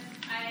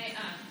 I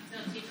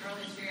don't teach oral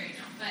history right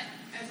now, but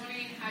I was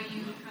wondering how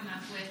you would come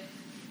up with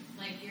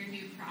your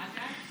new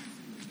projects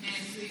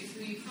and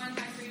who you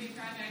contact for your new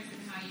projects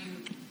and how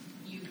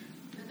you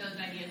put those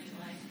ideas to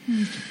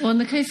life. Well, in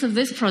the case of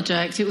this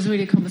project, it was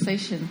really a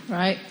conversation,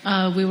 right?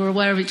 We were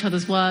aware of each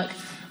other's work.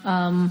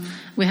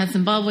 We had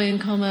Zimbabwe in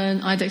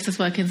common. IDEX does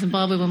work in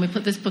Zimbabwe. When we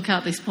put this book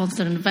out, they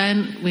sponsored an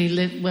event.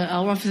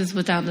 Our offices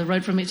were down the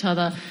road from each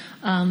other.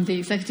 The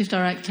executive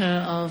director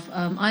of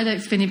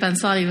IDEX, Vinnie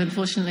Bansali, who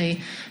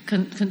unfortunately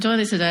couldn't join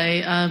us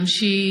today,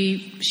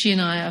 she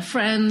and I are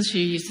friends.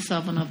 She used to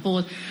serve on our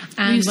board.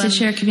 And we used to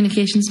share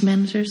communications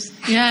managers.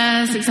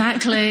 Yes,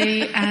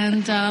 exactly.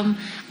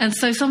 And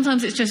so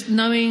sometimes it's just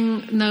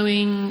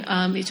knowing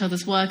each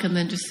other's work and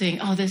then just seeing,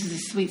 this is a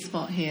sweet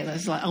spot here.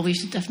 That's like, we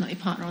should definitely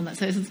partner on that.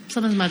 So it's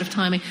sometimes a matter of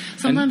timing.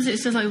 Sometimes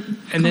it's just like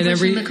in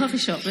the coffee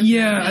shop.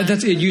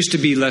 It used to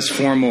be less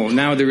formal.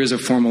 Now there is a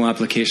formal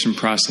application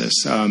process,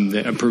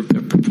 a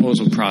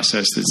proposal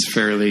process that's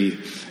fairly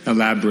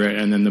elaborate,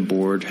 and then the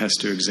board has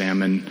to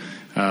examine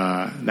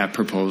that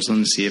proposal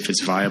and see if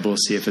it's viable,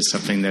 see if it's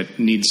something that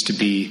needs to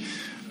be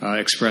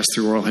expressed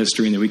through oral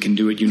history and that we can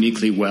do it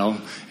uniquely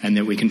well and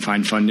that we can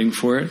find funding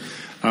for it.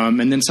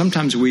 And then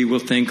sometimes we will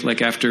think,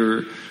 like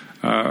after,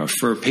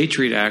 for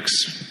Patriot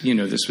Acts,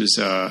 this was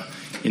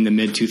in the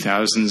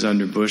mid-2000s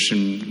under Bush,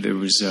 and there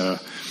was...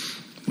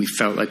 we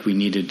felt like we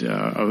needed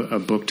a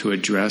book to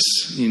address,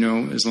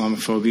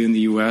 Islamophobia in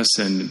the U.S.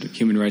 and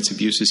human rights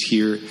abuses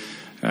here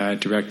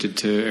directed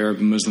to Arab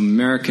and Muslim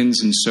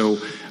Americans. And so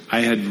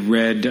I had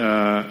read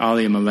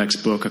Alia Malek's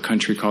book, A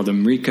Country Called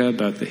America,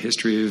 about the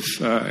history of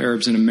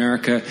Arabs in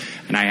America.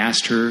 And I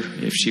asked her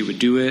if she would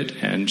do it,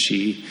 and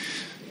she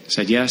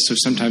said yes. So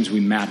sometimes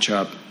we match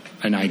up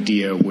an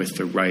idea with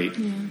the right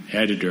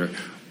editor.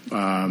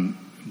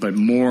 But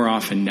more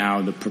often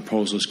now the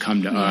proposals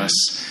come to us.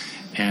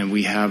 And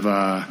we have,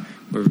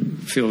 we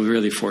feel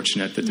really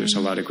fortunate that there's a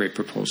lot of great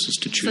proposals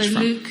to choose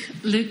from.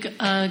 Luke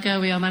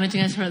Gerwie, our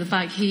managing editor at the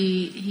back,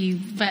 he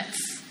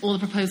vets all the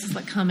proposals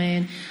that come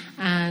in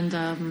and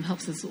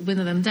helps us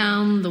winnow them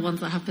down. The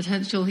ones that have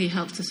potential, he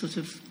helps to sort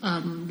of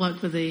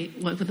work with the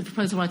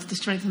proposal writer to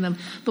strengthen them.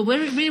 But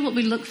really what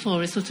we look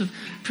for is sort of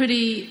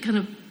pretty kind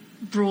of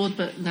broad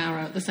but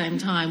narrow at the same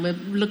time. We're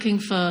looking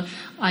for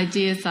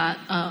ideas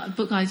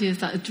book ideas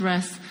that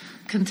address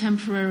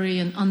contemporary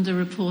and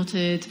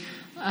underreported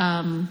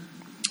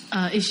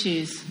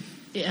issues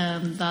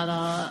that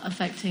are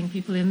affecting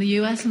people in the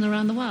US and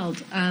around the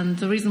world. And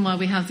the reason why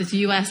we have this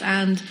US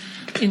and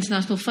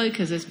international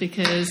focus is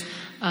because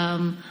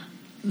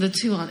the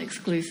two aren't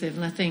exclusive.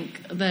 And I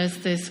think there's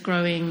this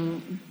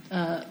growing...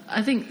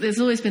 I think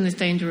there's always been this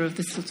danger of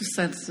this sort of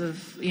sense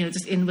of,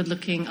 just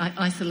inward-looking,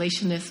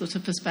 isolationist sort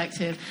of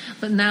perspective.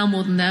 But now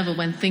more than ever,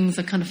 when things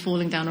are kind of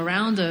falling down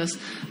around us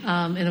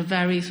in a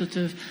very sort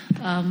of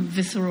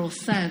visceral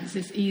sense,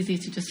 it's easy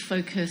to just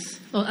focus,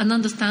 and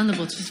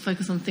understandable to just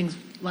focus on things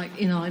like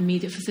in our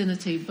immediate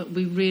vicinity. But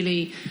we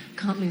really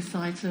can't lose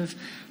sight of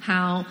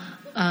how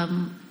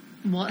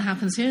what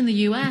happens here in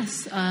the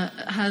US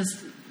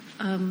has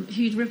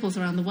huge ripples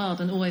around the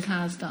world and always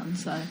has done.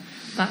 So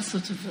that's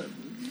sort of...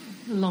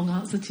 long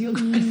answer to your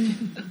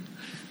question.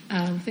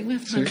 I think we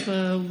have time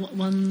for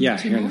one. Yeah,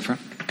 two here more. in the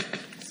front.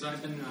 So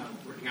I've been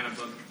working on a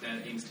book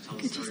that aims to tell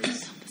the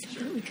stories.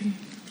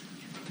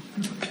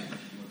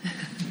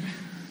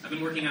 I've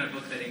been working on a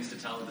book that aims to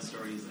tell the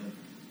stories of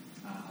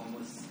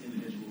homeless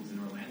individuals in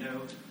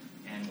Orlando,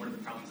 and one of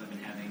the problems I've been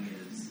having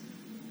is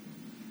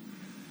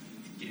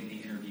getting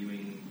the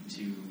interviewing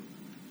to.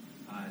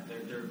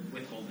 They're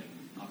withholding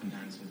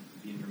oftentimes with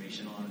the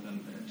information. A lot of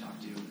them that I've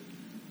talked to.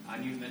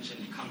 You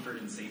mentioned comfort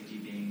and safety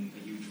being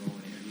a huge role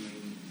in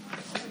interviewing.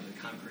 Also the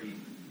concrete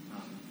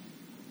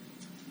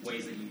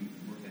ways that you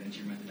work that into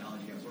your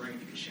methodology. I was wondering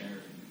if you could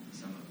share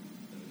some of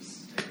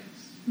those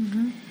techniques.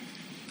 Mm-hmm.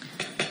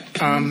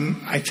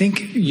 I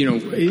think,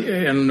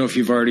 I don't know if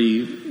you've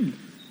already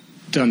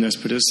done this,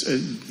 but it's,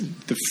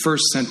 the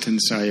first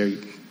sentence I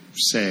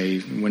say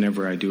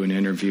whenever I do an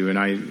interview,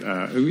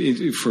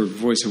 and for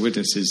Voice of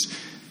Witness, is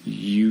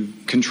you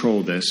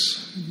control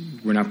this.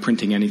 We're not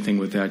printing anything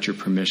without your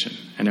permission.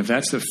 And if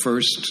that's the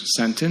first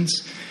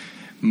sentence,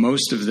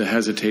 most of the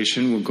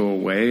hesitation will go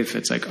away if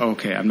it's like,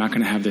 okay, I'm not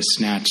going to have this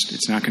snatched.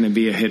 It's not going to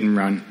be a hit and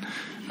run.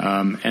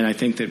 And I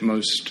think that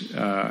most,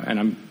 and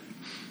I'm,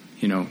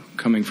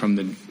 coming from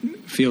the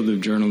field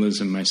of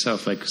journalism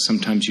myself, like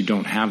sometimes you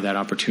don't have that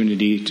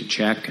opportunity to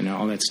check and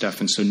all that stuff.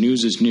 And so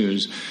news is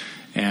news.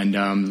 And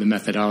the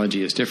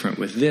methodology is different.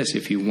 With this,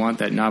 if you want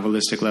that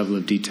novelistic level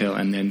of detail,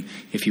 and then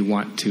if you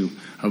want to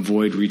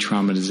avoid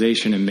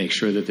re-traumatization and make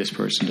sure that this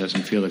person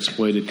doesn't feel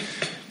exploited,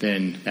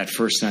 then that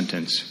first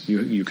sentence,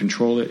 you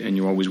control it, and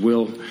you always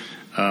will,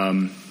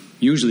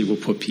 usually will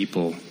put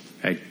people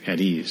at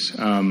ease.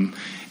 And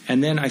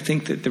then I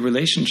think that the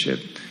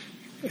relationship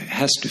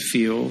has to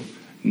feel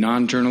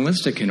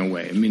non-journalistic in a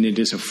way. I mean, it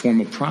is a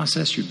formal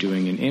process. You're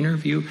doing an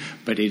interview,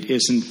 but it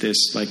isn't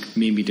this, like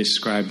maybe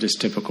described, this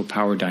typical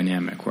power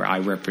dynamic where I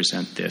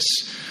represent this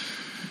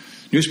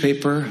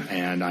newspaper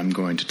and I'm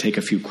going to take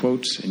a few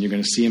quotes and you're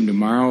going to see them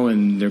tomorrow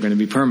and they're going to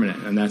be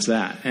permanent, and that's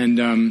that.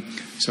 And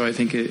so I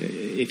think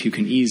if you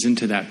can ease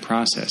into that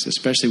process,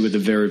 especially with the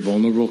very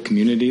vulnerable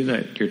community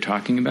that you're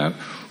talking about,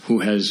 who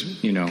has,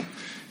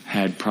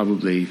 had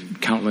probably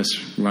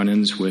countless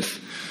run-ins with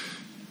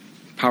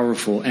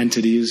powerful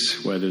entities,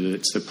 whether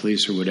it's the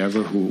police or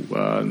whatever, who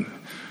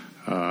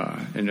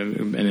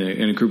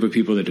in a group of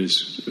people that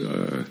is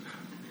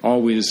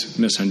always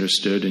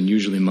misunderstood and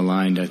usually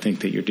maligned. I think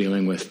that you're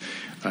dealing with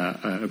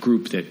a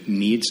group that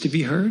needs to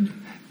be heard,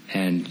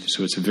 and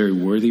so it's a very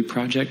worthy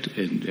project,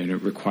 and it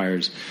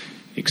requires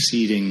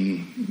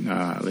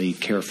exceedingly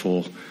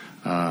careful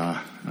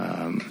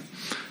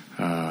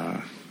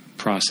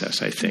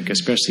process, I think,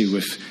 especially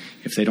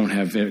if they don't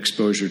have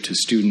exposure to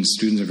students.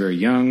 Students are very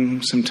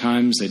young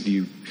sometimes.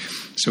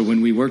 So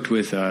when we worked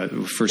with,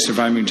 for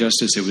Surviving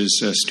Justice, it was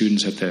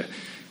students at the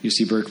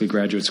UC Berkeley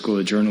Graduate School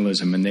of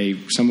Journalism, and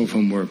some of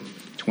them were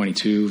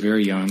 22,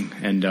 very young.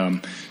 And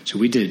so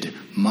we did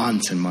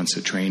months and months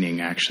of training,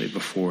 actually,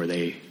 before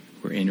they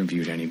were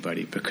interviewed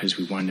anybody, because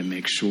we wanted to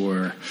make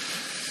sure,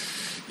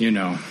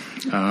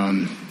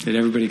 that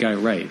everybody got it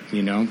right,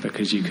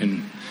 because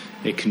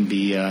it can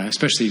be,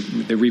 especially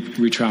the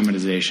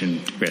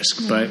re-traumatization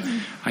risk. But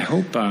I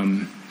hope,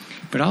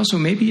 but also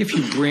maybe if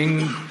you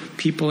bring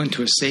people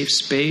into a safe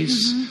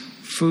space,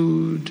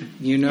 food,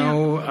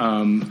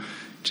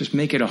 just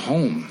make it a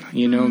home,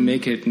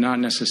 make it not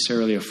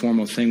necessarily a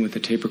formal thing with a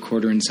tape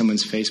recorder in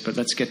someone's face, but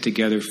let's get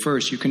together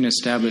first. You can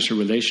establish a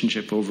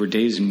relationship over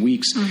days and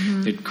weeks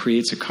that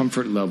creates a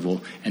comfort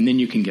level, and then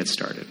you can get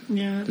started.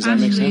 Yeah. Does that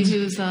make sense? Ashley,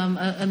 who's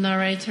a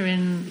narrator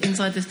in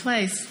Inside This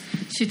Place,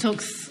 she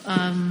talked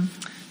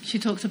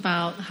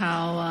about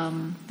how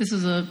this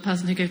was a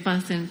person who gave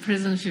birth in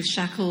prison. She was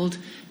shackled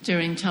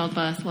during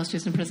childbirth while she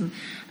was in prison.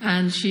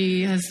 And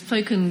she has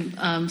spoken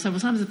several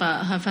times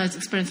about her first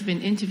experience of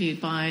being interviewed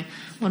by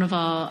one of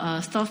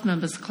our staff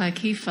members, Claire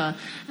Kiefer.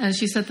 And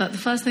she said that the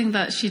first thing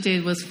that she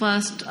did was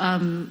first,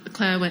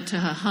 Claire went to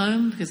her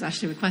home because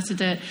Ashley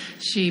requested it.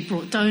 She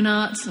brought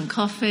donuts and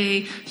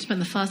coffee. She spent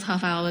the first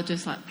half hour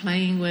just like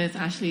playing with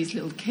Ashley's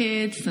little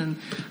kids. And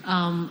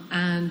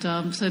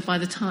so by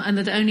the time, and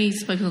they'd only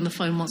spoken on the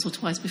phone once or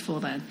twice before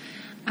then.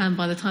 And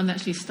by the time they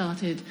actually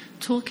started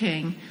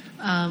talking,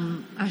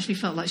 Ashley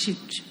felt like she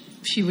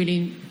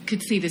really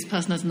could see this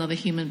person as another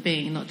human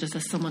being, not just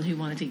as someone who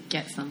wanted to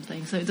get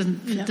something. So it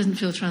doesn't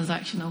feel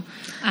transactional.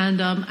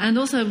 And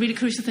also a really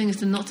crucial thing is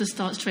to not to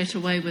start straight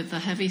away with the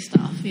heavy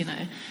stuff.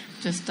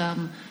 Just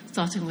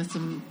starting with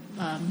some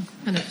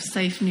kind of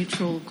safe,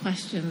 neutral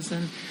questions.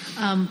 And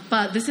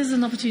but this is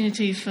an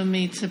opportunity for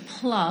me to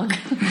plug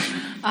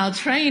our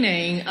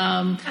training.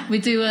 We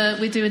do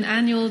an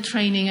annual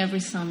training every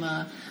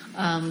summer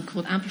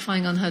called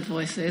Amplifying Unheard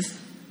Voices,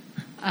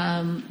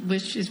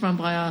 which is run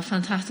by our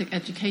fantastic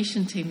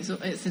education team.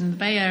 It's in the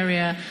Bay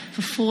Area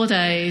for 4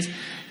 days.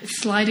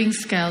 It's sliding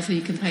scale, so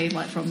you can pay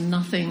like from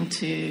nothing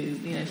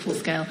to full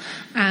scale,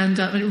 and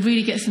it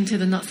really gets into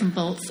the nuts and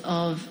bolts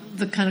of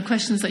the kind of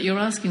questions that you're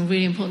asking,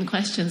 really important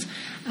questions.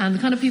 And the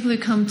kind of people who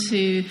come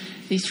to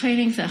these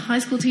trainings, they're high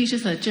school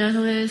teachers, they're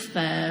journalists,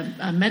 they're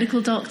medical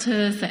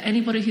doctors, they're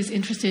anybody who's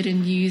interested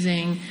in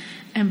using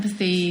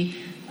empathy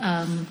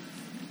and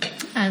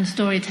and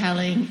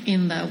storytelling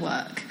in their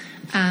work.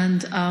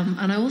 And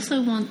I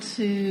also want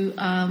to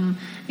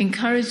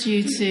encourage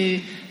you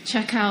to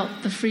check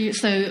out the free.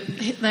 So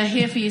they're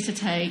here for you to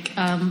take.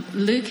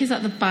 Luke is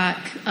at the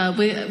back.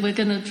 We're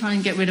going to try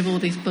and get rid of all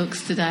these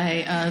books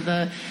today.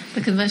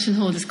 The convention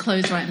hall is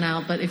closed right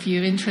now. But if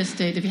you're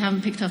interested, if you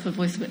haven't picked up a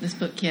Voice of Witness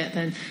book yet,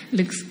 then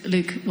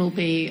Luke will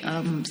be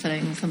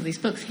selling some of these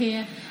books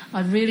here.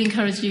 I'd really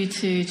encourage you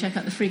to check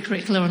out the free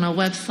curricula on our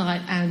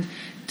website, and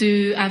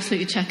do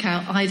absolutely check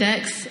out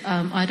IDEX,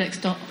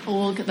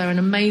 IDEX.org. They're an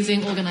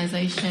amazing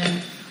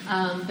organisation.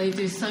 They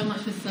do so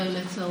much with so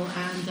little,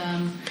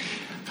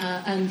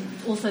 and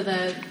also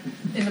they're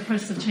in the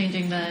process of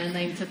changing their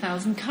name to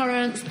Thousand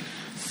Currents.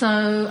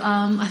 So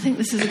I think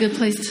this is a good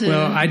place to.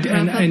 Well,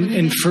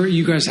 and for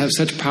you guys have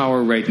such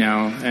power right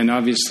now, and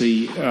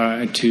obviously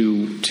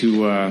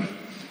to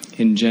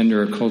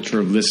engender a culture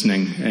of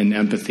listening and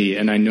empathy.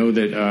 And I know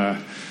that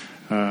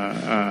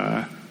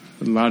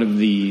a lot of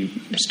the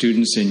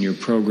students in your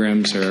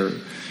programs are,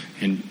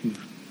 and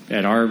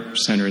at our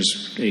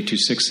centers,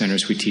 826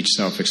 centers, we teach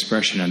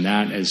self-expression, and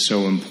that is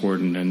so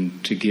important,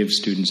 and to give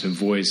students a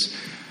voice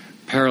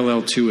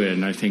parallel to it.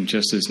 And I think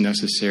just as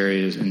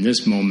necessary as in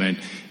this moment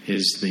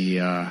is the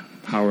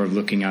power of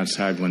looking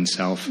outside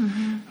oneself,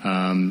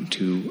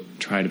 to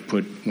try to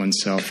put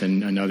oneself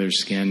in another's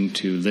skin,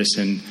 to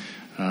listen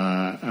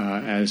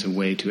as a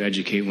way to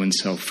educate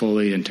oneself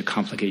fully and to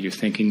complicate your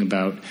thinking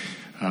about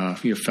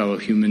your fellow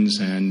humans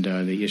and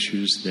the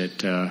issues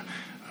that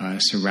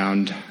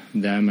surround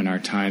them in our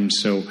time.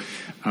 So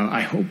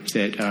I hope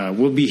that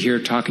we'll be here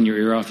talking your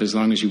ear off as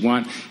long as you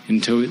want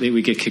until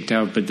we get kicked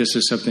out. But this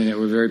is something that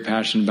we're very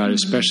passionate about,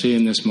 especially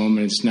in this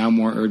moment. It's now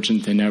more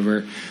urgent than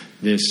ever.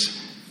 This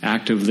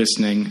act of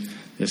listening,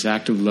 this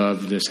act of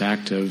love, this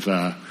act of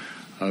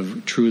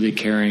truly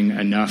caring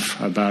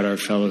enough about our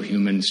fellow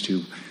humans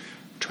to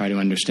try to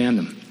understand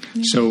them.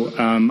 Yeah. So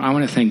I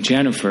want to thank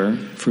Jennifer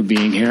for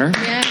being here.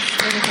 Yes,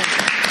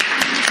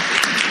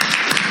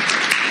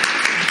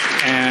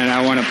 and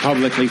I want to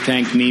publicly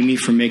thank Mimi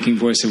for making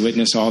Voice of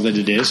Witness all that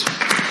it is.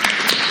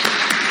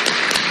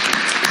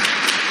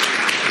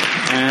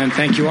 And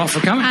thank you all for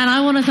coming. And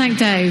I want to thank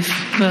Dave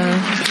for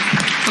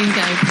being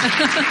Dave.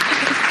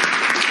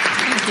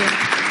 Thank you.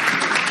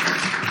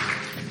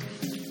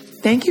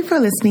 Thank you for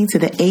listening to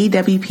the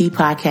AWP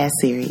podcast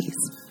series.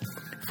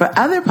 For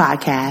other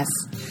podcasts,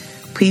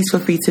 please feel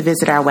free to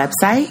visit our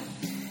website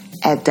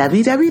at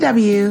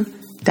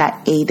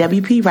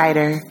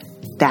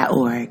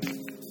www.awpwriter.org.